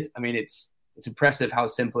created. I mean, it's impressive how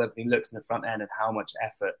simple everything looks in the front end and how much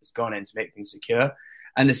effort has gone in to make things secure.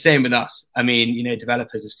 And the same with us. I mean,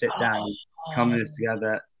 developers have sit down, coming this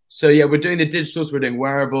together. So yeah, we're doing the digitals, we're doing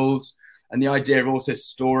wearables, and the idea of also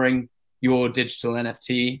storing your digital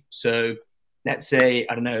NFT. So let's say,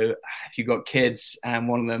 I don't know, if you've got kids and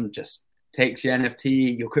one of them just takes your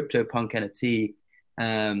NFT, your CryptoPunk NFT,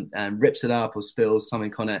 and rips it up or spills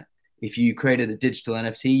something on it. If you created a digital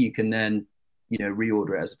NFT, you can then,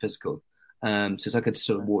 reorder it as a physical. So it's like a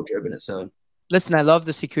sort of wardrobe in its own. Listen, I love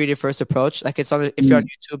the security first approach. Like it's on, if you're on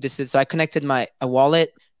YouTube, so I connected a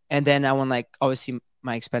wallet, and then I want like, obviously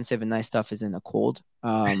my expensive and nice stuff is in a cold.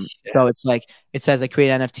 So it's like it says like create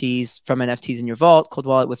NFTs from NFTs in your vault, cold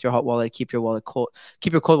wallet with your hot wallet, keep your wallet cold,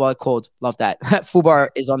 keep your cold wallet cold. Love that. Fubar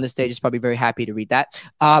is on this stage, is probably very happy to read that.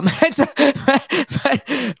 But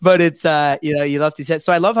it's you love to say.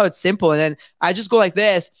 So I love how it's simple, and then I just go like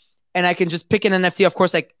this and I can just pick an NFT. Of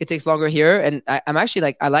course, like it takes longer here, and I'm actually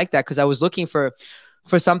like I like that because I was looking for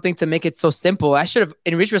for something to make it so simple. I should have,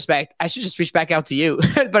 in retrospect, I should just reach back out to you.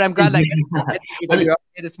 But I'm glad that you're up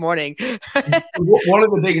here this morning. One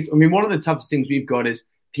of the biggest, I mean, one of the toughest things we've got is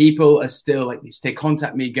people are still like, they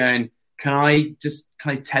contact me going, can I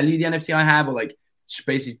tell you the NFT I have, or like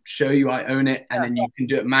basically show you I own it, and then you can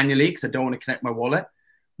do it manually because I don't want to connect my wallet,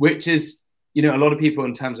 which is, you know, a lot of people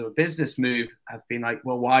in terms of a business move have been like,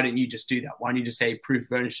 well, why didn't you just do that? Why don't you just say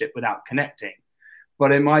proof of ownership without connecting?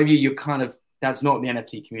 But in my view, you're kind of, that's not the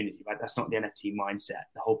NFT community, right? That's not the NFT mindset.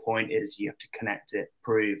 The whole point is you have to connect it,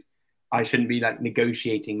 prove. I shouldn't be like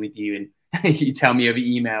negotiating with you and you tell me over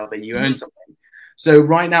email that you own something. So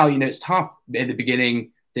right now, you know, it's tough at the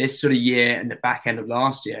beginning, this sort of year and the back end of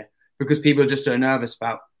last year, because people are just so nervous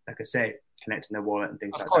about, like I say, connecting their wallet and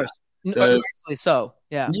things like that. So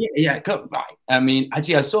yeah. I mean,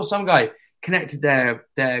 actually, I saw some guy connected their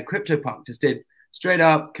CryptoPunk, just did straight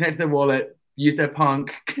up, connected their wallet, used their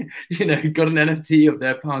punk, you know, got an NFT of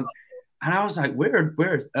their punk. And I was like, we're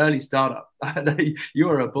an early startup. You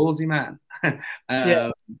are a ballsy man.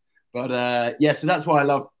 So that's why I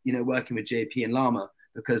love, you know, working with JP and Llama,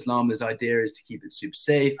 because Llama's idea is to keep it super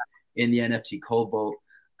safe in the NFT cold vault.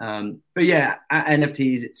 But yeah, at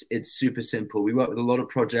NFTs, it's super simple. We work with a lot of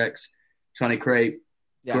projects trying to create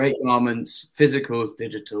great garments, physicals,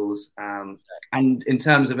 digitals. And in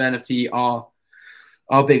terms of NFT, our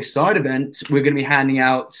big side event, we're going to be handing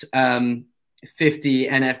out 50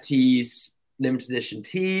 NFTs, limited edition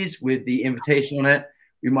tees with the invitation on it.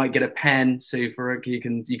 We might get a pen, so Farouk, you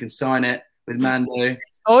can sign it with Mando.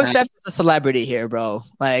 OSF is a celebrity here, bro.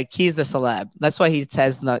 Like, he's a celeb. That's why he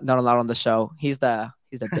says not allowed on the show. He's the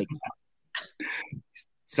big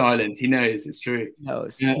silence. He knows it's true. He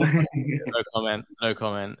knows. No comment.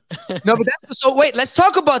 No, but that's so. Wait, let's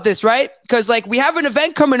talk about this, right? Because like we have an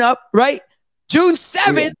event coming up, right? June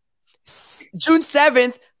 7th. June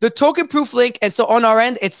 7th, the token proof link. And so on our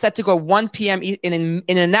end, it's set to go 1 p.m. in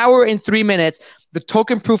an hour and 3 minutes. The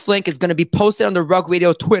token proof link is going to be posted on the Rug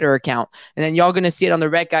Radio Twitter account. And then y'all going to see it on the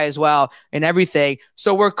Red Guy as well and everything.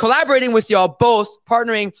 So we're collaborating with y'all, both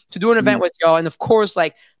partnering to do an event with y'all. And of course,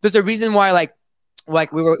 like there's a reason why like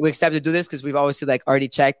we accepted to do this, because we've obviously like already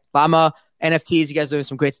checked Llama, NFTs, you guys are doing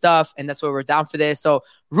some great stuff, and that's why we're down for this. So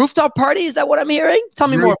rooftop party, is that what I'm hearing? Tell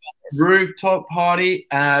me more about this. Rooftop party,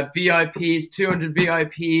 VIPs, 200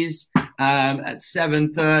 VIPs at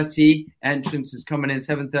 7:30. Entrance is coming in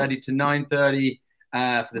 7:30 to 9:30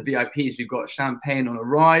 for the VIPs. We've got champagne on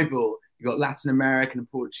arrival. You've got Latin American and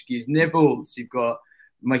Portuguese nibbles. You've got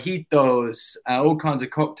mojitos, all kinds of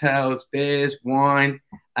cocktails, beers, wine,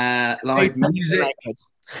 live music.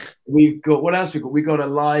 We've got, what else? We've got a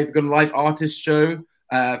live artist show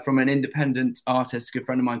from an independent artist, a good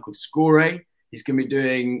friend of mine called Score. He's going to be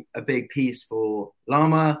doing a big piece for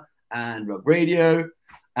Llama and Rug Radio.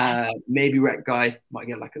 Maybe Rec Guy might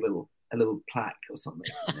get like a little plaque or something.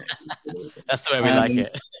 That's the way we like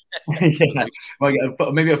it. Yeah, might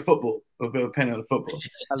get maybe a football, or a penny on a football.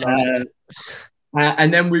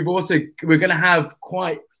 And then we're going to have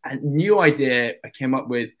quite a new idea I came up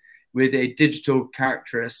with a digital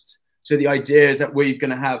characterist. So the idea is that we're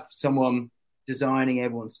going to have someone designing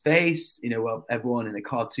everyone's face, you know, well, everyone in a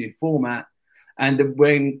cartoon format. And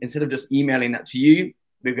when, instead of just emailing that to you,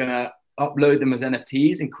 we're going to upload them as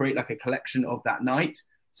NFTs and create like a collection of that night.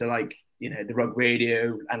 So like, you know, the Rug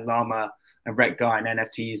Radio and Llama and Red Guy and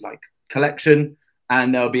NFTs like collection.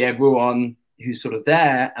 And there'll be everyone who's sort of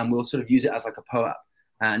there, and we'll sort of use it as like a POAP,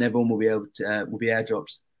 and everyone will be able to, will be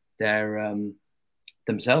airdrops their,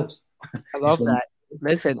 themselves. I love that.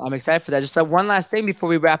 Listen, I'm excited for that. Just one last thing before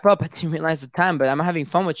we wrap up. I didn't realize the time, but I'm having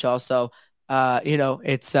fun with y'all. So, you know,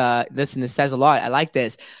 it's listen, this says a lot. I like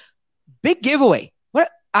this big giveaway.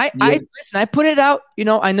 I put it out. You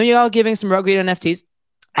know, I know y'all giving some Rug Radio NFTs.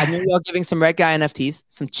 I know y'all giving some Red Guy NFTs,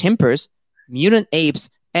 some Chimpers, Mutant Apes,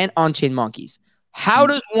 and On-Chain Monkeys. How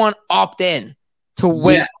does one opt in to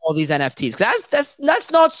win all these NFTs? Because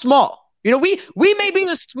that's not small. You know, we may be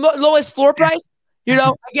the lowest floor price. You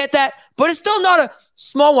know, I get that, but it's still not a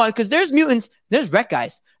small one, because there's mutants, there's Red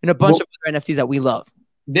Guys, and a bunch of other NFTs that we love.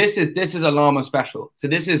 This is a Llama special. So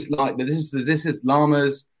this is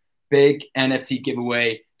Llama's big NFT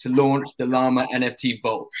giveaway to launch the Llama NFT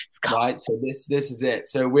Vault, right? So this is it.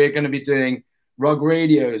 So we're going to be doing Rug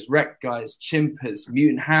Radios, Red Guys, Chimpers,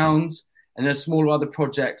 Mutant Hounds, and then small other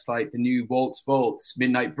projects like the new Vaults,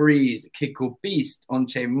 Midnight Breeze, a kid called Beast,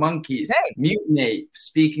 On-Chain Monkeys, Mutant Ape,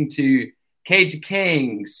 speaking to Cage of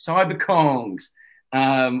Kings, Cyberkongs,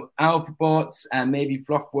 Alphabots, and maybe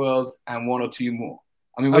Fluff World, and one or two more.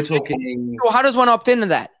 I mean, we're talking. Well, how does one opt into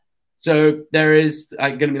that? So there is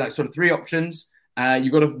going to be like sort of three options.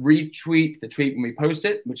 You've got to retweet the tweet when we post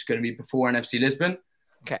it, which is going to be before NFC Lisbon.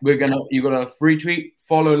 Okay. You got to retweet,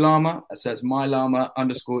 follow Llama. So it's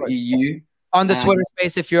myllama_EU. On the Twitter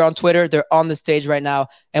space, if you're on Twitter, they're on the stage right now.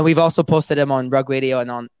 And we've also posted them on Rug Radio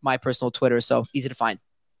and on my personal Twitter. So easy to find.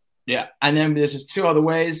 Yeah. And then there's just 2 other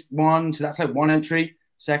ways. So that's like 1 entry.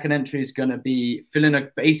 Second entry is going to be fill in a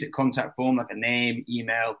basic contact form, like a name,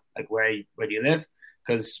 email, like where do you live?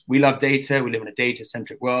 Because we love data. We live in a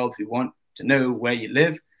data-centric world. We want to know where you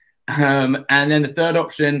live. And then the third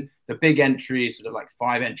option, the big entry, sort of like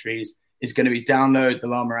 5 entries, is going to be download the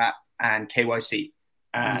Llama app and KYC.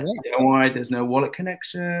 Don't worry, there's no wallet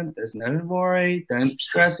connection. There's no worry. Don't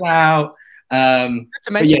stress out. Good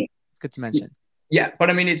to mention. It's good to mention. Yeah, but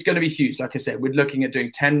I mean, it's going to be huge. Like I said, we're looking at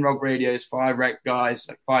doing 10 Rug Radios, 5 Rec Guys,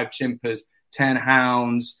 like 5 Chimpers, 10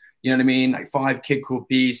 Hounds, you know what I mean? Like 5 Kid Called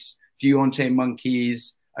Beasts, few on-chain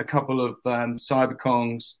monkeys, a couple of Cyber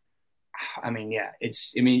Kongs. I mean, yeah,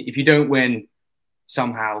 if you don't win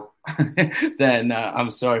somehow, then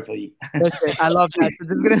I'm sorry for you. Listen, I love that. So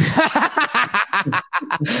this is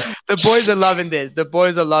the boys are loving this.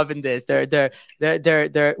 They're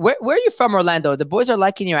where are you from, Orlando? The boys are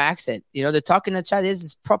liking your accent. You know, they're talking to chat. This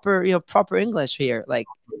is proper English here. Like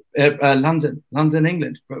London,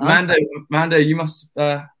 England. But Mando, you must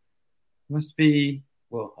be.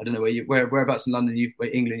 Well, I don't know whereabouts in London,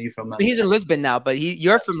 England, you from? Mando? He's in Lisbon now, but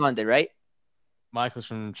you're from London, right? Michael's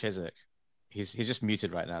from Chiswick. He's just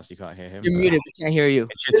muted right now, so you can't hear him. You're muted. We can't hear you.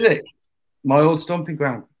 Chiswick, my old stomping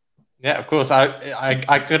ground. Yeah, of course. I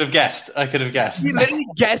could have guessed. He literally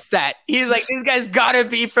guessed that. He's like, this guy's gotta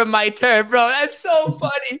be from my turn, bro. That's so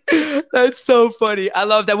funny. That's so funny. I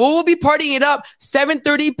love that. Well, we'll be partying it up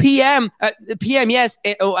 7:30 p.m. Yes.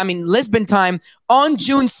 Lisbon time on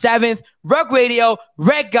June 7th. Rug Radio,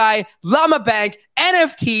 Red Guy, Llama Bank,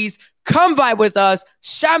 NFTs. Come vibe with us.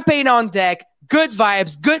 Champagne on deck. Good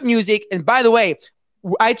vibes. Good music. And by the way,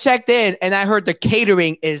 I checked in and I heard the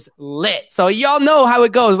catering is lit. So y'all know how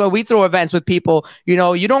it goes when we throw events with people. You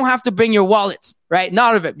know, you don't have to bring your wallets, right?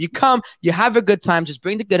 None of it. You come, you have a good time. Just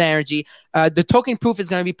bring the good energy. The token proof is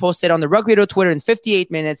going to be posted on the Rug Radio Twitter in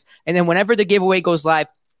 58 minutes. And then whenever the giveaway goes live,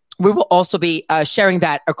 we will also be sharing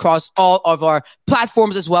that across all of our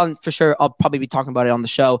platforms as well. And for sure, I'll probably be talking about it on the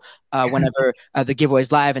show whenever the giveaway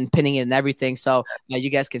is live and pinning it and everything. So you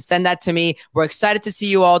guys can send that to me. We're excited to see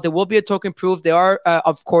you all. There will be a token proof. There are,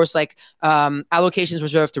 of course, like allocations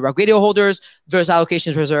reserved to Rug Radio holders. There's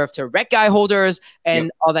allocations reserved to Rec Guy holders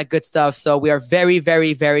and all that good stuff. So we are very,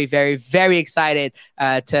 very, very, very, very excited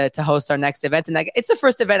to host our next event. And it's the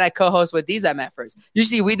first event I co-host with these MFers.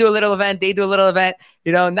 Usually we do a little event, they do a little event.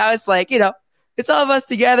 You know, now it's like, you know, it's all of us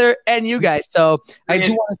together and you guys. So I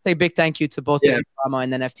do want to say big thank you to both of you, Llama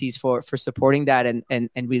and NFTs, for supporting that and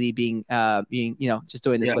really being you know, just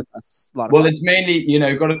doing this with us. It's a lot of fun. It's mainly, you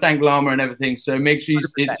know, got to thank Llama and everything. So make sure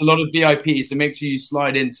it's a lot of VIP. So make sure you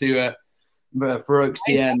slide into Farouk's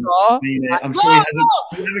DM. I'm sure he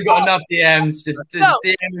hasn't got enough DMs. Just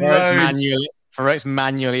DM Farouk's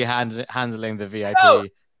manually handling the VIP.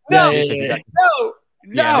 No.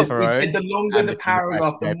 The longer the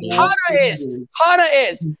paragraph, the more Hana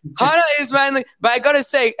is manly. But I gotta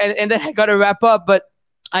say, and then I gotta wrap up. But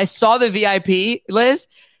I saw the VIP, Liz.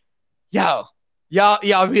 Y'all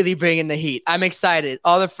really bringing the heat. I'm excited.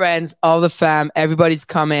 All the friends, all the fam, everybody's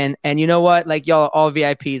coming. And you know what? Like, y'all are all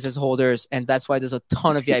VIPs as holders, and that's why there's a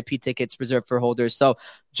ton of VIP tickets reserved for holders. So,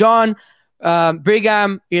 John,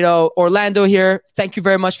 Brigham, you know, Orlando here. Thank you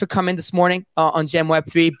very much for coming this morning on Gem Web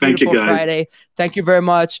 3. Beautiful Friday. Thank you very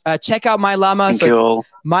much. Check out My Llama. Thank you. It's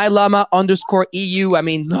myllama_EU. I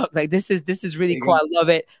mean, look, like this is really cool. I love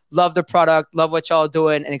it. Love the product. Love what y'all are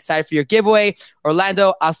doing, and excited for your giveaway.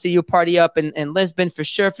 Orlando, I'll see you party up in Lisbon for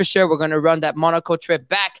sure. We're gonna run that Monaco trip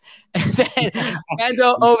back. And then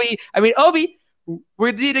Orlando, Ovi,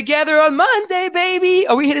 we'll be together on Monday, baby.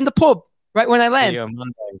 Are we hitting the pub right when I land? See you on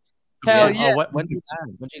Monday. Hell yeah. When do you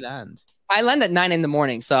land? I land at 9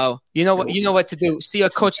 a.m. So you know what to do. See a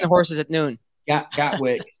coach and the horses at noon.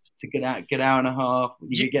 Gatwick to get out and a half.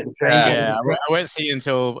 You get the train. I won't see you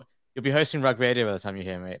until you'll be hosting Rug Radio by the time you're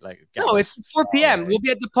here, mate. Like, no, it's 4 p.m. We'll be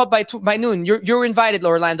at the pub by noon. You're invited,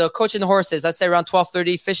 Orlando. Coach and the horses. Let's say around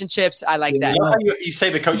 12:30. Fish and chips. I like that. You say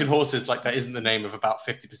the coach and horses like that isn't the name of about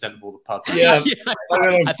 50% of all the pubs. Yeah.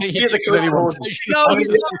 I think you're the coach and horses.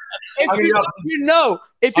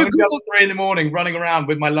 If you go at 3 a.m. running around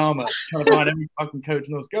with my llama trying to find every fucking coach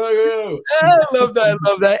and horse. Go. I love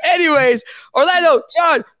that. Anyways, Orlando,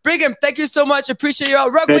 John, Brigham, thank you so much. Appreciate you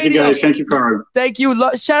out. Rug Radio. Thank you guys. Thank you, Carl. Thank you.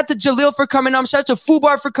 Shout out to Jalil for coming on. Shout out to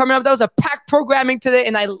Fubar for coming up. That was a packed programming today,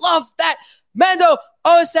 and I love that. Mando,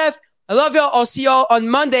 OSF, I love y'all. I'll see y'all on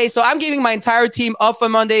Monday. So I'm giving my entire team off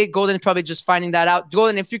on Monday. Golden is probably just finding that out.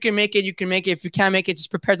 Golden, if you can make it, you can make it. If you can't make it, just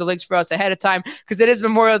prepare the links for us ahead of time because it is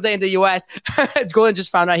Memorial Day in the US. Golden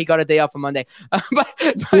just found out he got a day off on Monday. But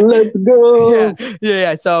let's go.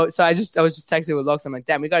 Yeah. So I was just texting with Lux. I'm like,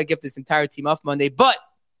 damn, we got to give this entire team off Monday. But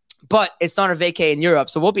it's on a vacay in Europe,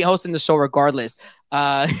 so we'll be hosting the show regardless.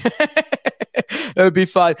 It would be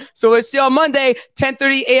fun. So we'll see you on Monday,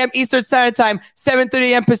 10:30 a.m. Eastern Standard Time,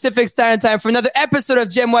 7:30 a.m. Pacific Standard Time for another episode of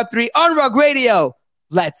Gem Web 3 on Rug Radio.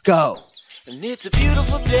 Let's go. And it's a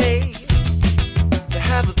beautiful day to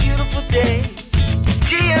have a beautiful day.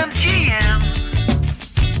 GM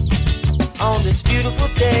on this beautiful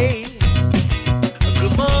day.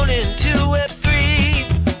 Good morning to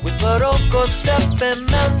Web3 with Barocco, Sep, and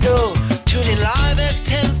Mando. Tuning live at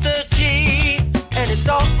 10:30, and it's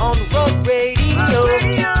all on Rug Radio.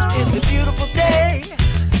 It's a beautiful day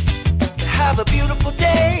to have a beautiful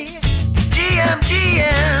day. GM,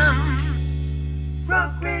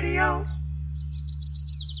 Rug Radio.